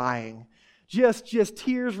just crying. Just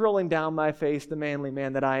tears rolling down my face, the manly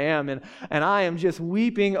man that I am. And I am just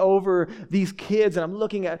weeping over these kids. And I'm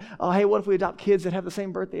looking at, oh, hey, what if we adopt kids that have the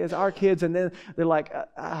same birthday as our kids? And then they're like,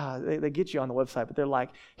 they get you on the website, but they're like,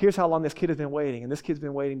 here's how long this kid has been waiting. And this kid's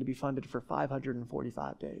been waiting to be funded for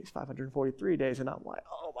 545 days, 543 days. And I'm like,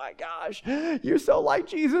 oh my gosh, you're so like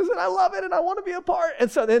Jesus, and I love it, and I want to be a part.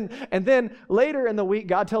 And so then later in the week,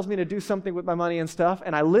 God tells me to do something with my money and stuff.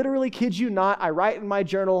 And I literally, kid you not, I write in my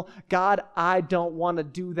journal, God, I don't want to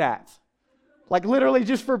do that. Like literally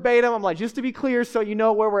just verbatim, I'm like, just to be clear so you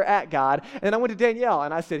know where we're at, God. And then I went to Danielle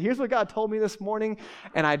and I said, here's what God told me this morning,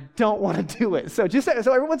 and I don't want to do it. So just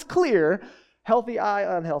so everyone's clear, healthy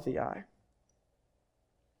eye, unhealthy eye.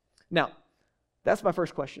 Now, that's my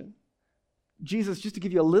first question. Jesus, just to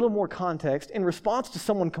give you a little more context, in response to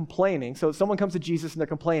someone complaining, so someone comes to Jesus and they're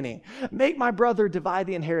complaining, make my brother divide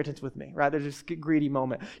the inheritance with me, right? There's this greedy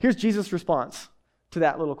moment. Here's Jesus' response to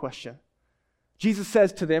that little question. Jesus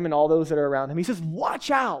says to them and all those that are around him, he says, watch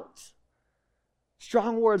out.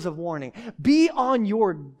 Strong words of warning. Be on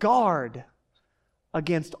your guard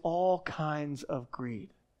against all kinds of greed,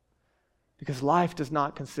 because life does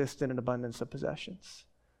not consist in an abundance of possessions.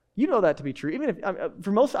 You know that to be true. Even if,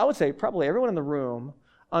 for most, I would say probably everyone in the room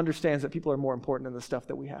understands that people are more important than the stuff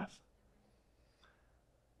that we have.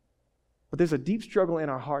 But there's a deep struggle in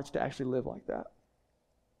our hearts to actually live like that.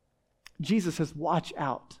 Jesus says, watch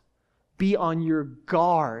out. Be on your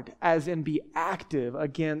guard, as in be active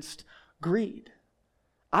against greed.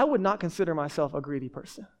 I would not consider myself a greedy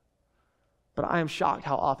person, but I am shocked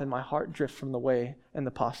how often my heart drifts from the way and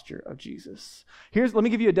the posture of Jesus. Let me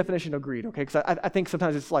give you a definition of greed, okay? Because I think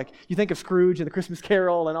sometimes it's like, you think of Scrooge and the Christmas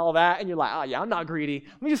Carol and all that, and you're like, oh yeah, I'm not greedy.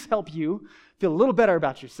 Let me just help you feel a little better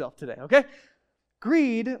about yourself today, okay?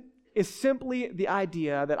 Greed is simply the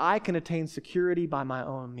idea that I can attain security by my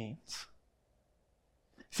own means.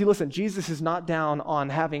 See, listen, Jesus is not down on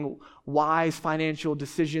having wise financial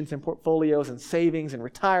decisions and portfolios and savings and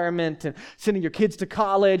retirement and sending your kids to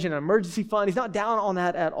college and an emergency fund. He's not down on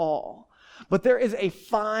that at all. But there is a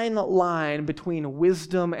fine line between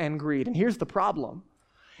wisdom and greed. And here's the problem.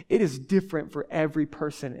 It is different for every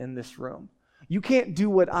person in this room. You can't do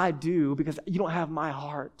what I do because you don't have my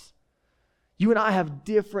heart. You and I have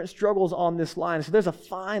different struggles on this line. So there's a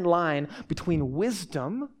fine line between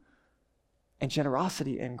wisdom and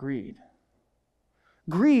generosity and greed.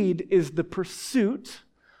 Greed is the pursuit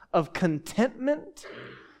of contentment,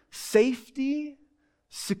 safety,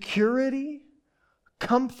 security,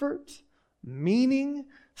 comfort, meaning,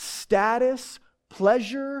 status,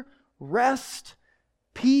 pleasure, rest,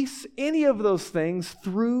 peace, any of those things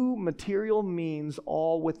through material means,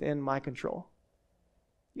 all within my control.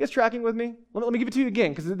 You guys tracking with me? Let me give it to you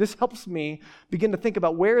again, because this helps me begin to think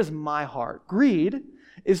about, where is my heart? Greed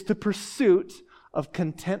is the pursuit of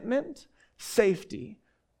contentment, safety,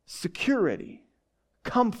 security,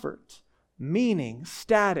 comfort, meaning,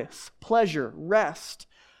 status, pleasure, rest,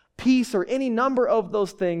 peace, or any number of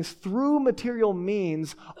those things through material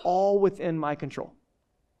means, all within my control.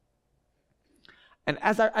 And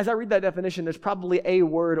as I read that definition, there's probably a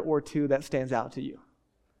word or two that stands out to you.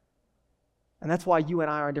 And that's why you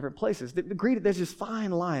and I are in different places. The greed, there's this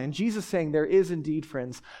fine line. And Jesus is saying there is indeed,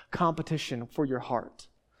 friends, competition for your heart.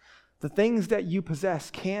 The things that you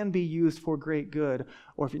possess can be used for great good,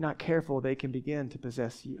 or if you're not careful, they can begin to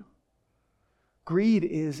possess you. Greed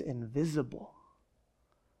is invisible.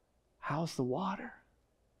 How's the water?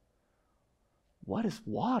 What is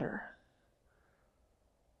water?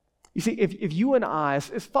 You see, if you and I,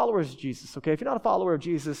 as followers of Jesus, okay, if you're not a follower of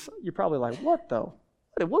Jesus, you're probably like, what though?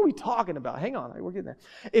 What are we talking about? Hang on, we're getting there.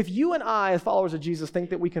 If you and I, as followers of Jesus, think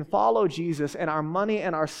that we can follow Jesus and our money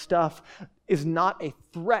and our stuff is not a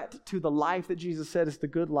threat to the life that Jesus said is the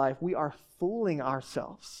good life, we are fooling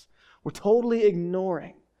ourselves. We're totally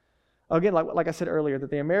ignoring. Again, like I said earlier,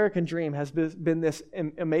 that the American dream has been this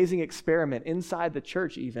amazing experiment inside the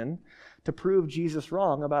church even to prove Jesus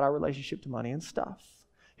wrong about our relationship to money and stuff.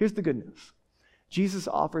 Here's the good news. Jesus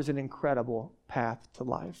offers an incredible path to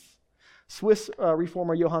life. Swiss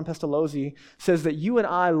reformer Johann Pestalozzi says that you and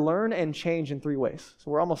I learn and change in 3 ways. So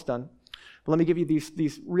we're almost done. But let me give you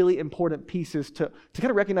these really important pieces to kind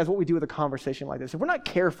of recognize what we do with a conversation like this. If we're not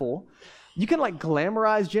careful, you can like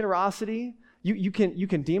glamorize generosity. You can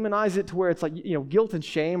demonize it to where it's like, guilt and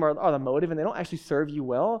shame are the motive and they don't actually serve you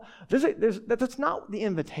well. That's not the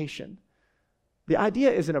invitation. The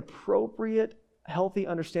idea is an appropriate, healthy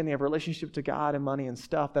understanding of relationship to God and money and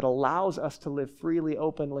stuff that allows us to live freely,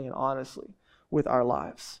 openly, and honestly with our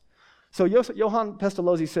lives. So Johann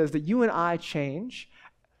Pestalozzi says that you and I change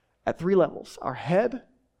at 3 levels: our head,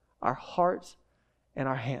 our heart, and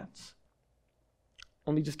our hands.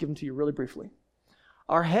 Let me just give them to you really briefly.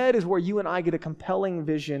 Our head is where you and I get a compelling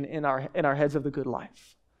vision in our heads of the good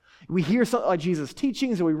life. We hear something like Jesus'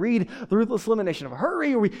 teachings, and we read the ruthless elimination of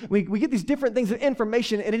hurry, or we get these different things of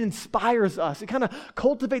information, and it inspires us. It kind of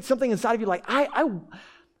cultivates something inside of you like,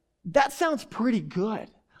 that sounds pretty good.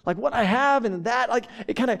 Like what I have and that, like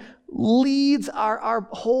it kind of leads our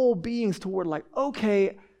whole beings toward like,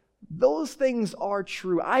 okay, those things are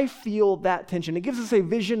true. I feel that tension. It gives us a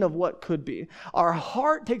vision of what could be. Our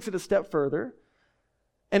heart takes it a step further,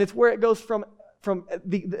 and it's where it goes from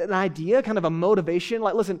an idea, kind of a motivation.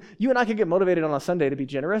 Like, listen, you and I can get motivated on a Sunday to be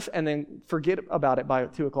generous and then forget about it by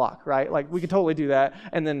 2:00, right? Like, we can totally do that.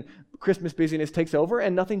 And then Christmas busyness takes over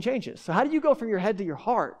and nothing changes. So how do you go from your head to your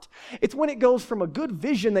heart? It's when it goes from a good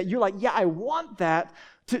vision that you're like, yeah, I want that,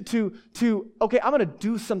 to okay, I'm going to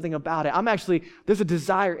do something about it. There's a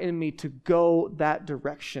desire in me to go that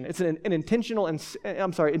direction. It's an intentional and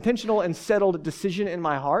settled decision in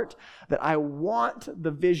my heart that I want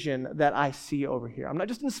the vision that I see over here. I'm not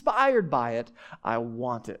just inspired by it, I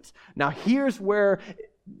want it. Now here's where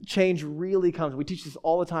change really comes. We teach this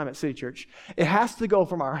all the time at City Church. It has to go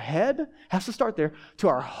from our head, has to start there, to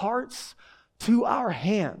our hearts, to our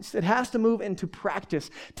hands. It has to move into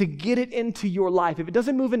practice to get it into your life. If it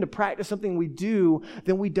doesn't move into practice, something we do,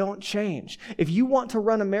 then we don't change. If you want to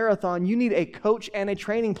run a marathon, you need a coach and a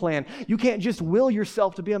training plan. You can't just will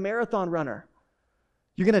yourself to be a marathon runner.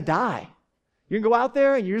 You're going to die. You're going to go out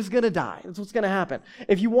there and you're just going to die. That's what's going to happen.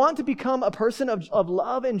 If you want to become a person of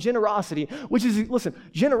love and generosity, which is, listen,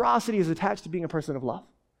 generosity is attached to being a person of love.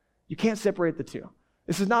 You can't separate the two.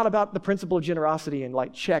 This is not about the principle of generosity and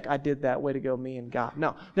like, check, I did that, way to go, me and God.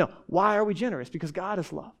 No. Why are we generous? Because God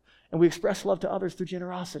is love. And we express love to others through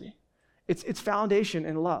generosity. It's foundation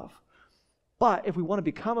in love. But if we want to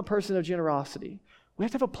become a person of generosity, we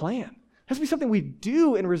have to have a plan. It has to be something we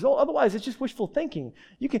do and result. Otherwise, it's just wishful thinking.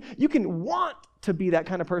 You can want to be that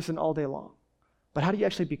kind of person all day long. But how do you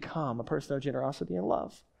actually become a person of generosity and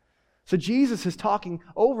love? So Jesus is talking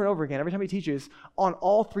over and over again, every time he teaches, on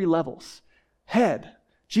all three levels. Head,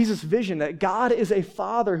 Jesus' vision that God is a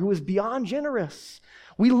father who is beyond generous.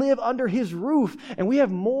 We live under his roof, and we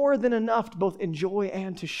have more than enough to both enjoy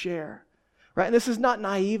and to share. Right? And this is not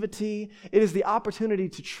naivety. It is the opportunity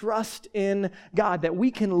to trust in God, that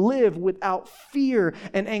we can live without fear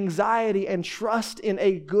and anxiety and trust in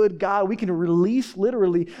a good God. We can release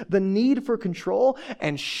literally the need for control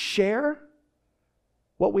and share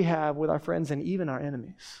what we have with our friends and even our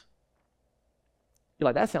enemies. You're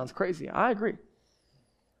like, that sounds crazy. I agree.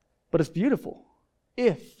 But it's beautiful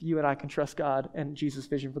if you and I can trust God and Jesus'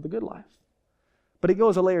 vision for the good life. But it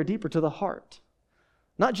goes a layer deeper to the heart.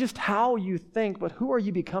 Not just how you think, but who are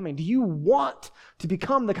you becoming? Do you want to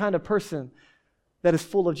become the kind of person that is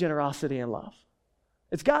full of generosity and love?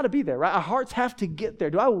 It's got to be there, right? Our hearts have to get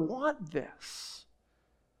there. Do I want this?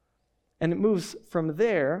 And it moves from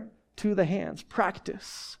there to the hands,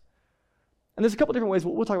 practice. And there's a couple different ways.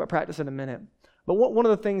 We'll talk about practice in a minute. But one of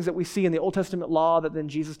the things that we see in the Old Testament law that then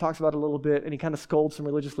Jesus talks about a little bit, and he kind of scolds some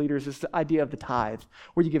religious leaders, is the idea of the tithe,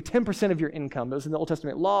 where you give 10% of your income. It was in the Old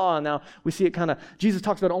Testament law, and now we see it kind of, Jesus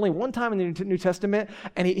talks about it only one time in the New Testament,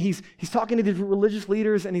 and he's talking to these religious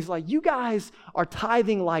leaders, and he's like, you guys are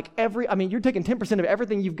tithing like you're taking 10% of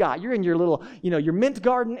everything you've got. You're in your little, your mint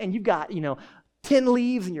garden, and you've got, 10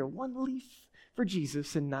 leaves, and you're one leaf for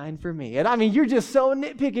Jesus and 9 for me. And you're just so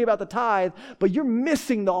nitpicky about the tithe, but you're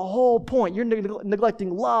missing the whole point. You're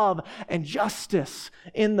neglecting love and justice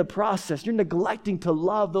in the process. You're neglecting to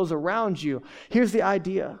love those around you. Here's the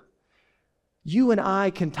idea. You and I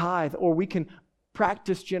can tithe, or we can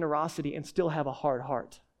practice generosity and still have a hard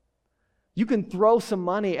heart. You can throw some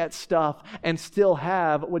money at stuff and still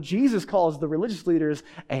have what Jesus calls the religious leaders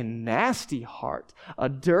a nasty heart, a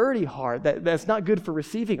dirty heart that's not good for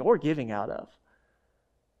receiving or giving out of.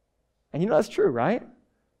 And that's true, right?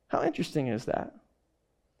 How interesting is that?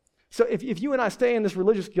 So if you and I stay in this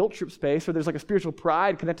religious guilt trip space, or there's like a spiritual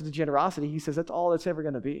pride connected to generosity, he says that's all that's ever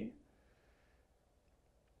going to be.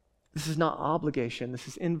 This is not obligation. This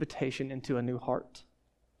is invitation into a new heart.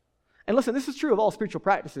 And listen, this is true of all spiritual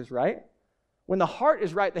practices, right? When the heart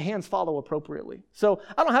is right, the hands follow appropriately. So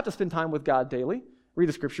I don't have to spend time with God daily, read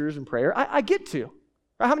the scriptures and prayer. I get to.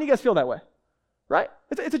 Right? How many of you guys feel that way? Right?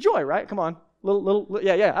 It's a joy, right? Come on.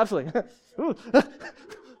 Yeah, absolutely.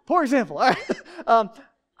 Poor example. All right.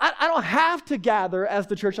 I don't have to gather as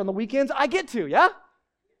the church on the weekends. I get to, yeah?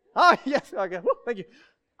 Oh, yes. Okay. Woo, thank you.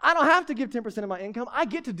 I don't have to give 10% of my income. I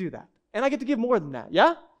get to do that. And I get to give more than that,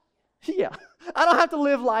 yeah? Yeah. I don't have to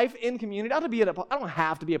live life in community. I don't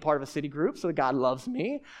have to be a part of a city group so that God loves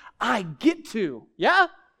me. I get to, yeah?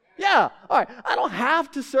 Yeah. All right. I don't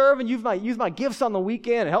have to serve and use my gifts on the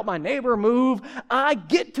weekend and help my neighbor move. I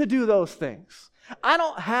get to do those things. I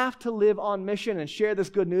don't have to live on mission and share this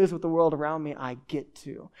good news with the world around me. I get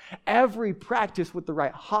to. Every practice with the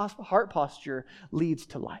right heart posture leads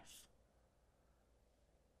to life.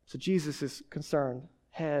 So Jesus is concerned,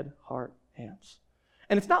 head, heart, hands.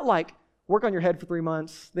 And it's not like work on your head for 3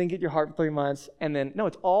 months, then get your heart for 3 months, and then, no,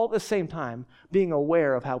 it's all at the same time being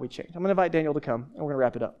aware of how we change. I'm going to invite Daniel to come, and we're going to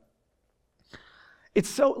wrap it up.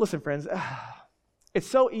 Listen, friends, it's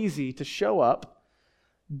so easy to show up,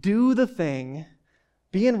 do the thing,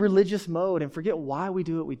 be in religious mode, and forget why we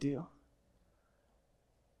do what we do.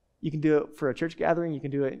 You can do it for a church gathering, you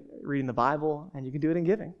can do it reading the Bible, and you can do it in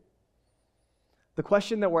giving. The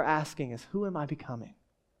question that we're asking is, who am I becoming?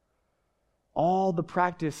 All the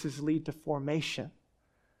practices lead to formation,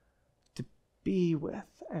 to be with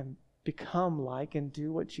and become like and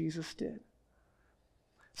do what Jesus did.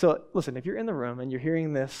 So listen, if you're in the room and you're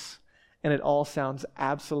hearing this and it all sounds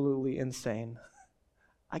absolutely insane,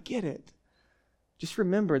 I get it. Just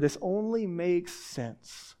remember, this only makes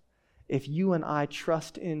sense if you and I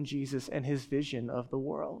trust in Jesus and his vision of the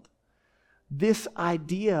world. This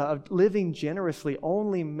idea of living generously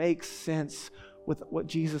only makes sense with what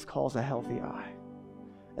Jesus calls a healthy eye.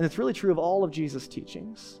 And it's really true of all of Jesus'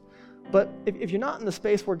 teachings. But if you're not in the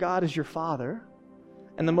space where God is your Father,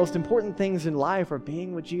 and the most important things in life are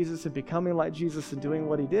being with Jesus and becoming like Jesus and doing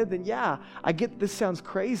what he did, then yeah, I get this sounds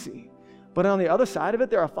crazy. But on the other side of it,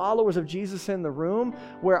 there are followers of Jesus in the room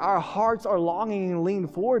where our hearts are longing and lean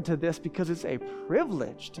forward to this because it's a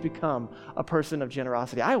privilege to become a person of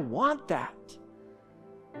generosity. I want that.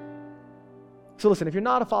 So listen, if you're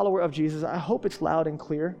not a follower of Jesus, I hope it's loud and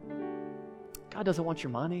clear. God doesn't want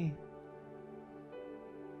your money.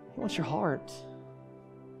 He wants your heart.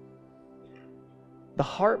 The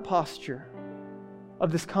heart posture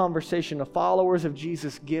of this conversation of followers of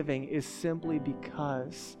Jesus giving is simply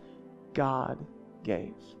because God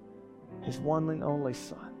gave his one and only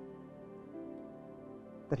Son,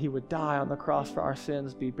 that he would die on the cross for our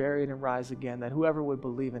sins, be buried and rise again, that whoever would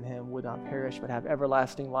believe in him would not perish but have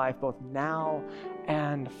everlasting life both now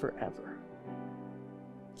and forever.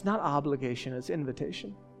 It's not obligation, it's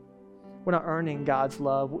invitation. We're not earning God's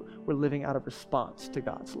love, we're living out of response to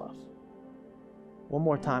God's love. One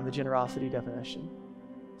more time, the generosity definition.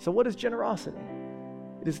 So what is generosity?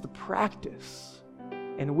 It is the practice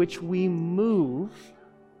in which we move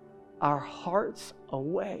our hearts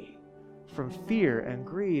away from fear and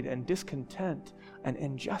greed and discontent and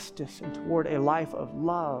injustice and toward a life of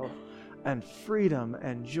love and freedom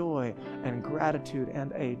and joy and gratitude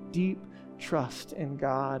and a deep trust in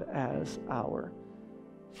God as our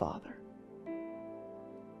Father.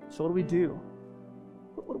 So what do we do?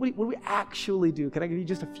 What do we actually do? Can I give you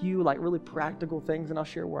just a few really practical things, and I'll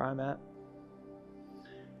share where I'm at?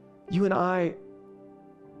 You and I,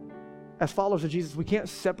 as followers of Jesus, we can't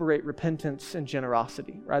separate repentance and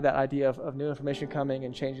generosity, right? That idea of new information coming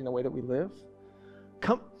and changing the way that we live.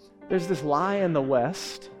 There's this lie in the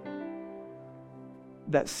West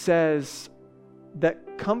that says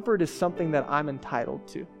that comfort is something that I'm entitled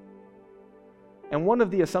to. And one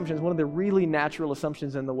of the really natural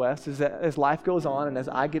assumptions in the West is that as life goes on and as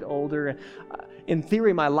I get older, in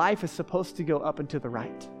theory, my life is supposed to go up and to the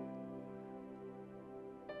right.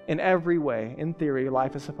 In every way, in theory,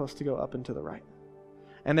 life is supposed to go up and to the right.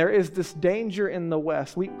 And there is this danger in the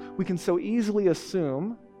West. We can so easily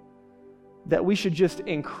assume that we should just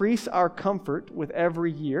increase our comfort with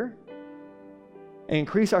every year and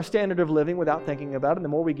increase our standard of living without thinking about it. The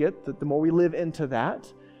more we get, the more we live into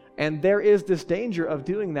that. And there is this danger of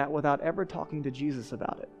doing that without ever talking to Jesus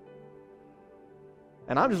about it.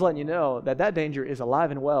 And I'm just letting you know that danger is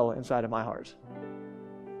alive and well inside of my heart.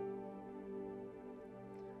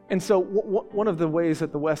 And so one of the ways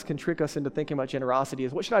that the West can trick us into thinking about generosity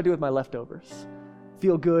is, what should I do with my leftovers?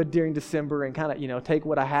 Feel good during December and kind of, take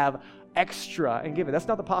what I have extra and give it. That's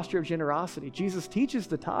not the posture of generosity. Jesus teaches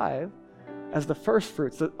the tithe as the first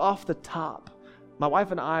fruits, off the top. My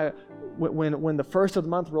wife and I, when the first of the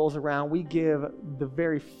month rolls around, we give the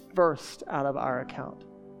very first out of our account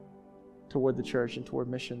toward the church and toward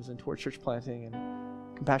missions and toward church planting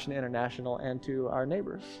and Compassion International and to our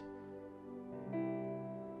neighbors.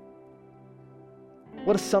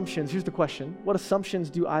 Here's the question, what assumptions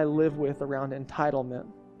do I live with around entitlement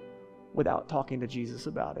without talking to Jesus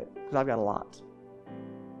about it? Because I've got a lot.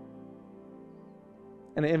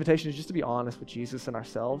 And the invitation is just to be honest with Jesus and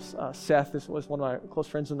ourselves. Seth was one of my close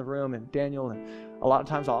friends in the room, and Daniel, and a lot of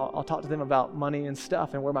times I'll talk to them about money and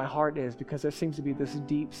stuff and where my heart is, because there seems to be this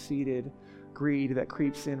deep-seated greed that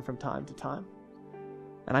creeps in from time to time.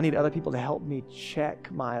 And I need other people to help me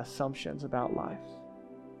check my assumptions about life.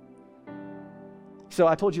 So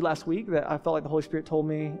I told you last week that I felt like the Holy Spirit told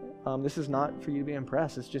me, this is not for you to be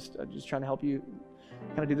impressed. It's just trying to help you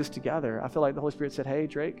kind of do this together. I feel like the Holy Spirit said, hey,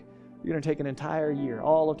 Drake, you're going to take an entire year,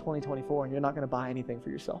 all of 2024, and you're not going to buy anything for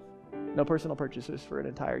yourself. No personal purchases for an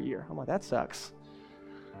entire year. I'm like, that sucks.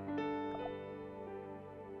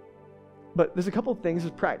 But there's a couple of things,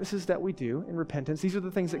 there's practices that we do in repentance. These are the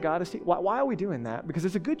things that God is teaching. Why are we doing that? Because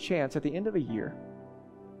there's a good chance at the end of a year,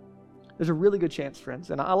 there's a really good chance, friends,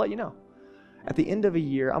 and I'll let you know. At the end of a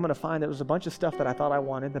year, I'm going to find that there's a bunch of stuff that I thought I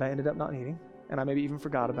wanted that I ended up not needing, and I maybe even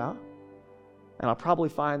forgot about. And I'll probably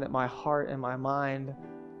find that my heart and my mind,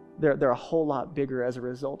 they're a whole lot bigger as a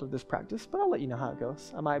result of this practice, but I'll let you know how it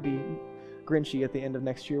goes. I might be grinchy at the end of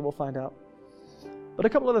next year. We'll find out. But a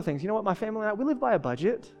couple other things. You know what? My family and I, we live by a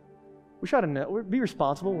budget. We try to be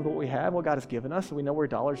responsible with what we have, what God has given us, so we know where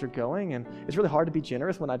dollars are going. And it's really hard to be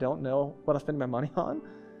generous when I don't know what I'm spending my money on.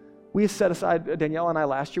 We set aside, Danielle and I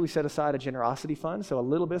last year, we set aside a generosity fund. So a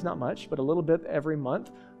little bit, not much, but a little bit every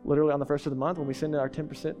month, literally on the first of the month when we send our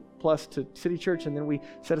 10% plus to City Church. And then we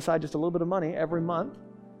set aside just a little bit of money every month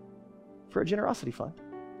for a generosity fund.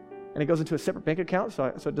 And it goes into a separate bank account so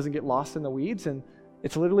it doesn't get lost in the weeds. And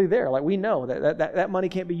it's literally there. Like, we know that money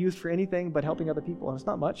can't be used for anything but helping other people. And it's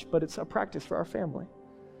not much, but it's a practice for our family.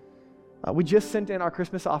 We just sent in our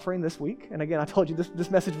Christmas offering this week. And again, I told you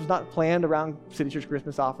this message was not planned around City Church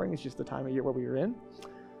Christmas offering. It's just the time of year where we were in.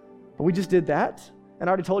 But we just did that. And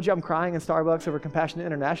I already told you I'm crying in Starbucks over Compassionate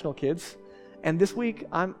International kids. And this week,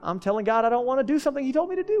 I'm telling God I don't want to do something he told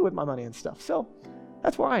me to do with my money and stuff. So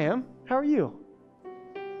that's where I am. How are you?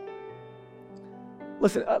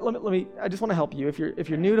 Listen, I just want to help you. If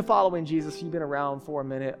you're new to following Jesus, you've been around for a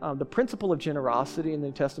minute, the principle of generosity in the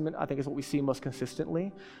New Testament, I think, is what we see most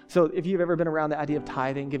consistently. So if you've ever been around the idea of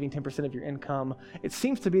tithing, giving 10% of your income, it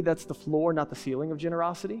seems to be that's the floor, not the ceiling of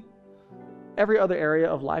generosity. Every other area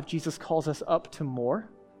of life, Jesus calls us up to more.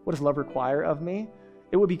 What does love require of me?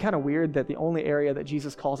 It would be kind of weird that the only area that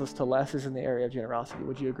Jesus calls us to less is in the area of generosity.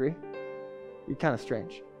 Would you agree? It'd be kind of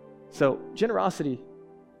strange. So generosity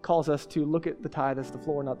calls us to look at the tithe as the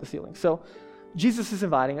floor, not the ceiling. So Jesus is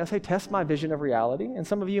inviting us, hey, test my vision of reality. And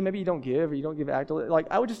some of you, maybe you don't give or you don't give actively. Like,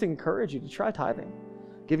 I would just encourage you to try tithing,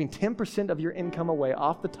 giving 10% of your income away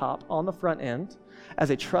off the top on the front end as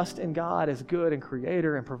a trust in God as good and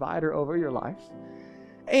creator and provider over your life.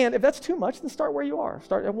 And if that's too much, then start where you are.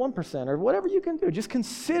 Start at 1% or whatever you can do. Just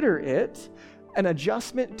consider it an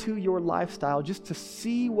adjustment to your lifestyle just to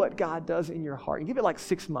see what God does in your heart. And give it like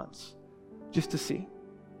 6 months just to see.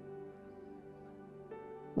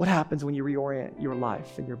 What happens when you reorient your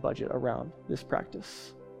life and your budget around this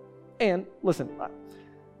practice? And listen,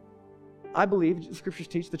 I believe scriptures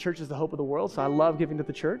teach the church is the hope of the world, so I love giving to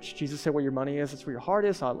the church. Jesus said where your money is, that's where your heart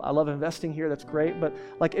is. So I love investing here, that's great. But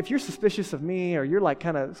like if you're suspicious of me or you're like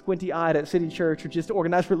kind of squinty-eyed at City Church or just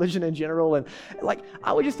organized religion in general, and like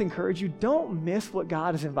I would just encourage you, don't miss what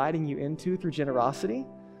God is inviting you into through generosity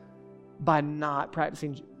by not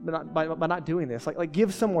practicing, by not doing this. Like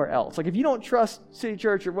give somewhere else. Like if you don't trust City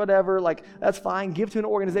Church or whatever, like that's fine. Give to an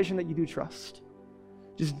organization that you do trust.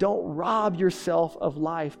 Just don't rob yourself of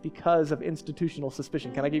life because of institutional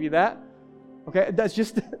suspicion. Can I give you that? Okay, I'm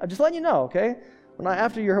just letting you know, okay? We're not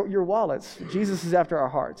after your wallets. Jesus is after our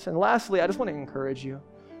hearts. And lastly, I just want to encourage you.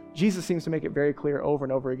 Jesus seems to make it very clear over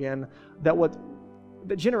and over again that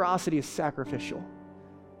generosity is sacrificial.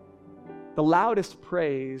 The loudest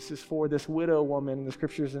praise is for this widow woman in the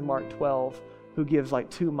scriptures in Mark 12 who gives like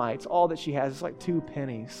 2 mites. All that she has is like 2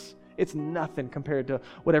 pennies. It's nothing compared to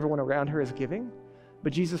what everyone around her is giving.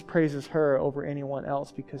 But Jesus praises her over anyone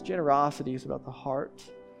else because generosity is about the heart.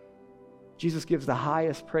 Jesus gives the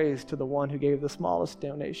highest praise to the one who gave the smallest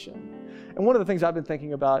donation. And one of the things I've been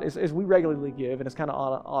thinking about is we regularly give, and it's kind of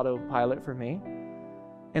on autopilot for me.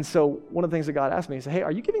 And so one of the things that God asked me is, hey,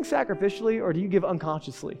 are you giving sacrificially or do you give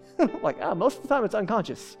unconsciously? Like, most of the time it's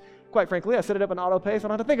unconscious. Quite frankly, I set it up in auto pay so I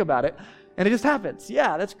don't have to think about it. And it just happens.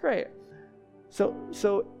 Yeah, that's great.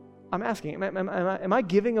 So I'm asking, am I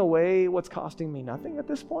giving away what's costing me nothing at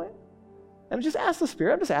this point? And just ask the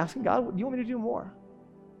Spirit. I'm just asking, God, do you want me to do more?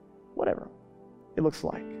 Whatever it looks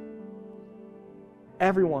like.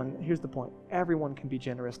 Here's the point, everyone can be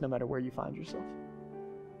generous no matter where you find yourself.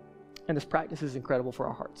 And this practice is incredible for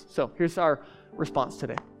our hearts. So here's our response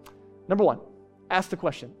today. Number 1, ask the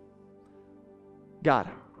question, God,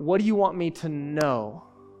 what do you want me to know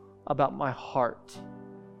about my heart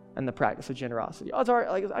and the practice of generosity? Odds are,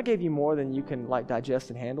 I gave you more than you can digest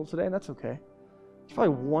and handle today, and that's okay. There's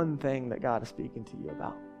probably one thing that God is speaking to you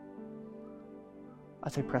about.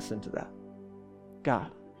 I'd say press into that.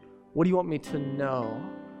 God, what do you want me to know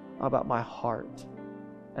about my heart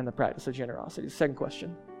and the practice of generosity? Second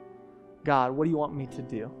question, God, what do you want me to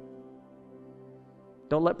do?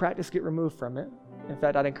 Don't let practice get removed from it. In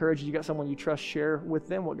fact, I'd encourage you got someone you trust, share with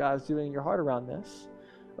them what God's doing in your heart around this.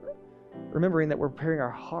 Remembering that we're preparing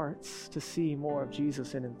our hearts to see more of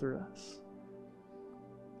Jesus in and through us.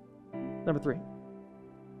 Number 3,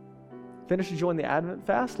 finish to join the Advent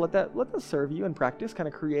fast. Let that serve you in practice, kind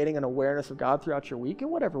of creating an awareness of God throughout your week in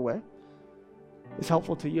whatever way is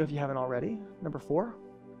helpful to you if you haven't already. Number 4,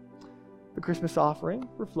 the Christmas offering.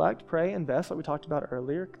 Reflect, pray, invest, like we talked about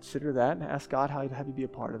earlier. Consider that and ask God how to have you be a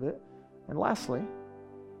part of it. And lastly,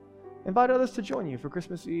 invite others to join you for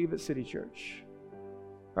Christmas Eve at City Church.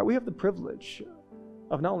 Right, we have the privilege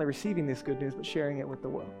of not only receiving this good news, but sharing it with the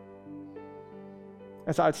world.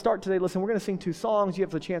 And so I'd start today, listen, we're going to sing 2 songs. You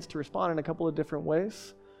have the chance to respond in a couple of different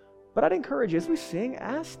ways. But I'd encourage you, as we sing,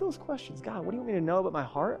 ask those questions. God, what do you want me to know about my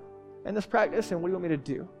heart and this practice, and what do you want me to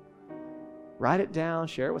do? Write it down,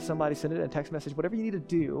 share it with somebody, send it in a text message, whatever you need to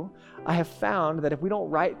do. I have found that if we don't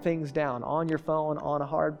write things down on your phone, on a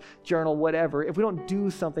hard journal, whatever, if we don't do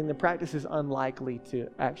something, the practice is unlikely to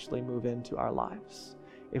actually move into our lives.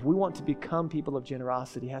 If we want to become people of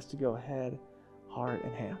generosity, it has to go head, heart,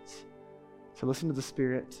 and hands. So listen to the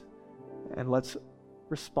Spirit, and let's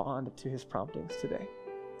respond to His promptings today.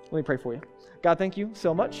 Let me pray for you. God, thank you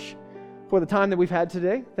so much for the time that we've had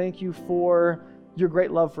today. Thank you for your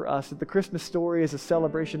great love for us, that the Christmas story is a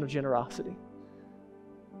celebration of generosity.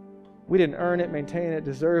 We didn't earn it, maintain it,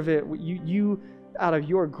 deserve it. You, out of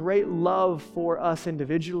your great love for us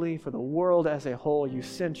individually, for the world as a whole, you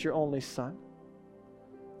sent your only Son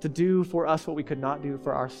to do for us what we could not do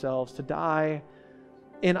for ourselves, to die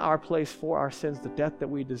in our place for our sins, the death that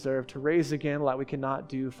we deserve, to raise again like we cannot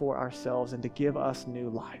do for ourselves, and to give us new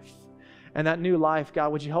life. And that new life,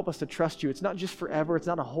 God, would you help us to trust you? It's not just forever. It's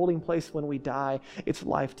not a holding place when we die. It's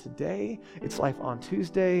life today. It's life on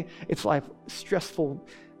Tuesday. It's life stressful,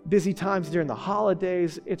 busy times during the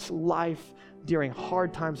holidays. It's life during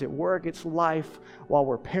hard times at work. It's life while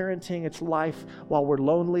we're parenting. It's life while we're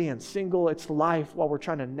lonely and single. It's life while we're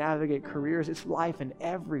trying to navigate careers. It's life in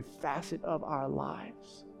every facet of our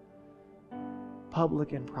lives,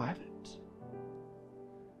 public and private.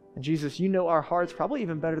 And Jesus, you know our hearts probably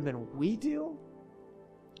even better than we do.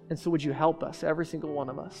 And so would you help us, every single one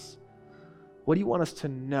of us? What do you want us to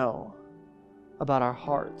know about our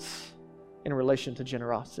hearts in relation to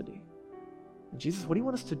generosity? And Jesus, what do you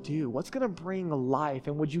want us to do? What's going to bring life?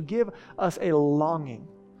 And would you give us a longing,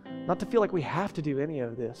 not to feel like we have to do any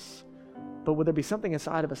of this, but would there be something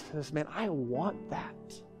inside of us that says, man, I want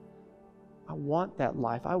that. I want that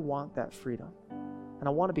life. I want that freedom. And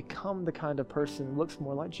I want to become the kind of person who looks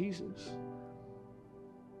more like Jesus.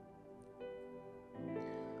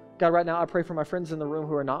 God, right now I pray for my friends in the room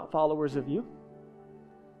who are not followers of you,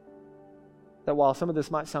 that while some of this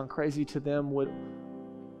might sound crazy to them,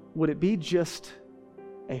 would it be just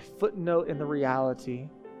a footnote in the reality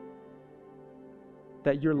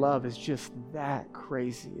that your love is just that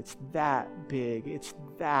crazy, it's that big, it's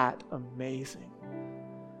that amazing?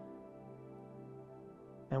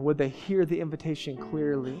 And would they hear the invitation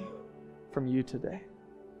clearly from you today?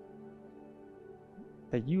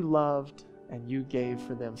 That you loved and you gave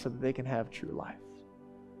for them so that they can have true life.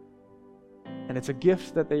 And it's a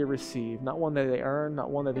gift that they receive, not one that they earn, not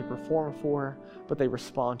one that they perform for, but they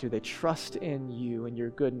respond to. They trust in you and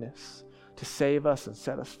your goodness to save us and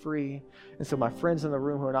set us free. And so my friends in the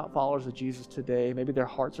room who are not followers of Jesus today, maybe their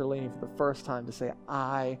hearts are leaning for the first time to say,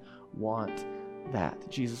 I want that.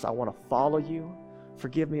 Jesus, I want to follow you.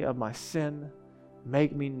 Forgive me of my sin.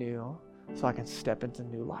 Make me new so I can step into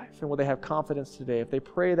new life. And will they have confidence today? If they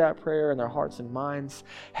pray that prayer in their hearts and minds,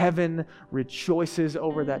 heaven rejoices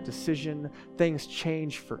over that decision. Things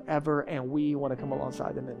change forever, and we want to come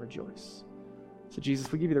alongside them and rejoice. So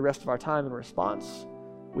Jesus, we give you the rest of our time in response.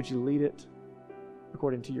 Would you lead it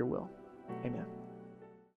according to your will? Amen.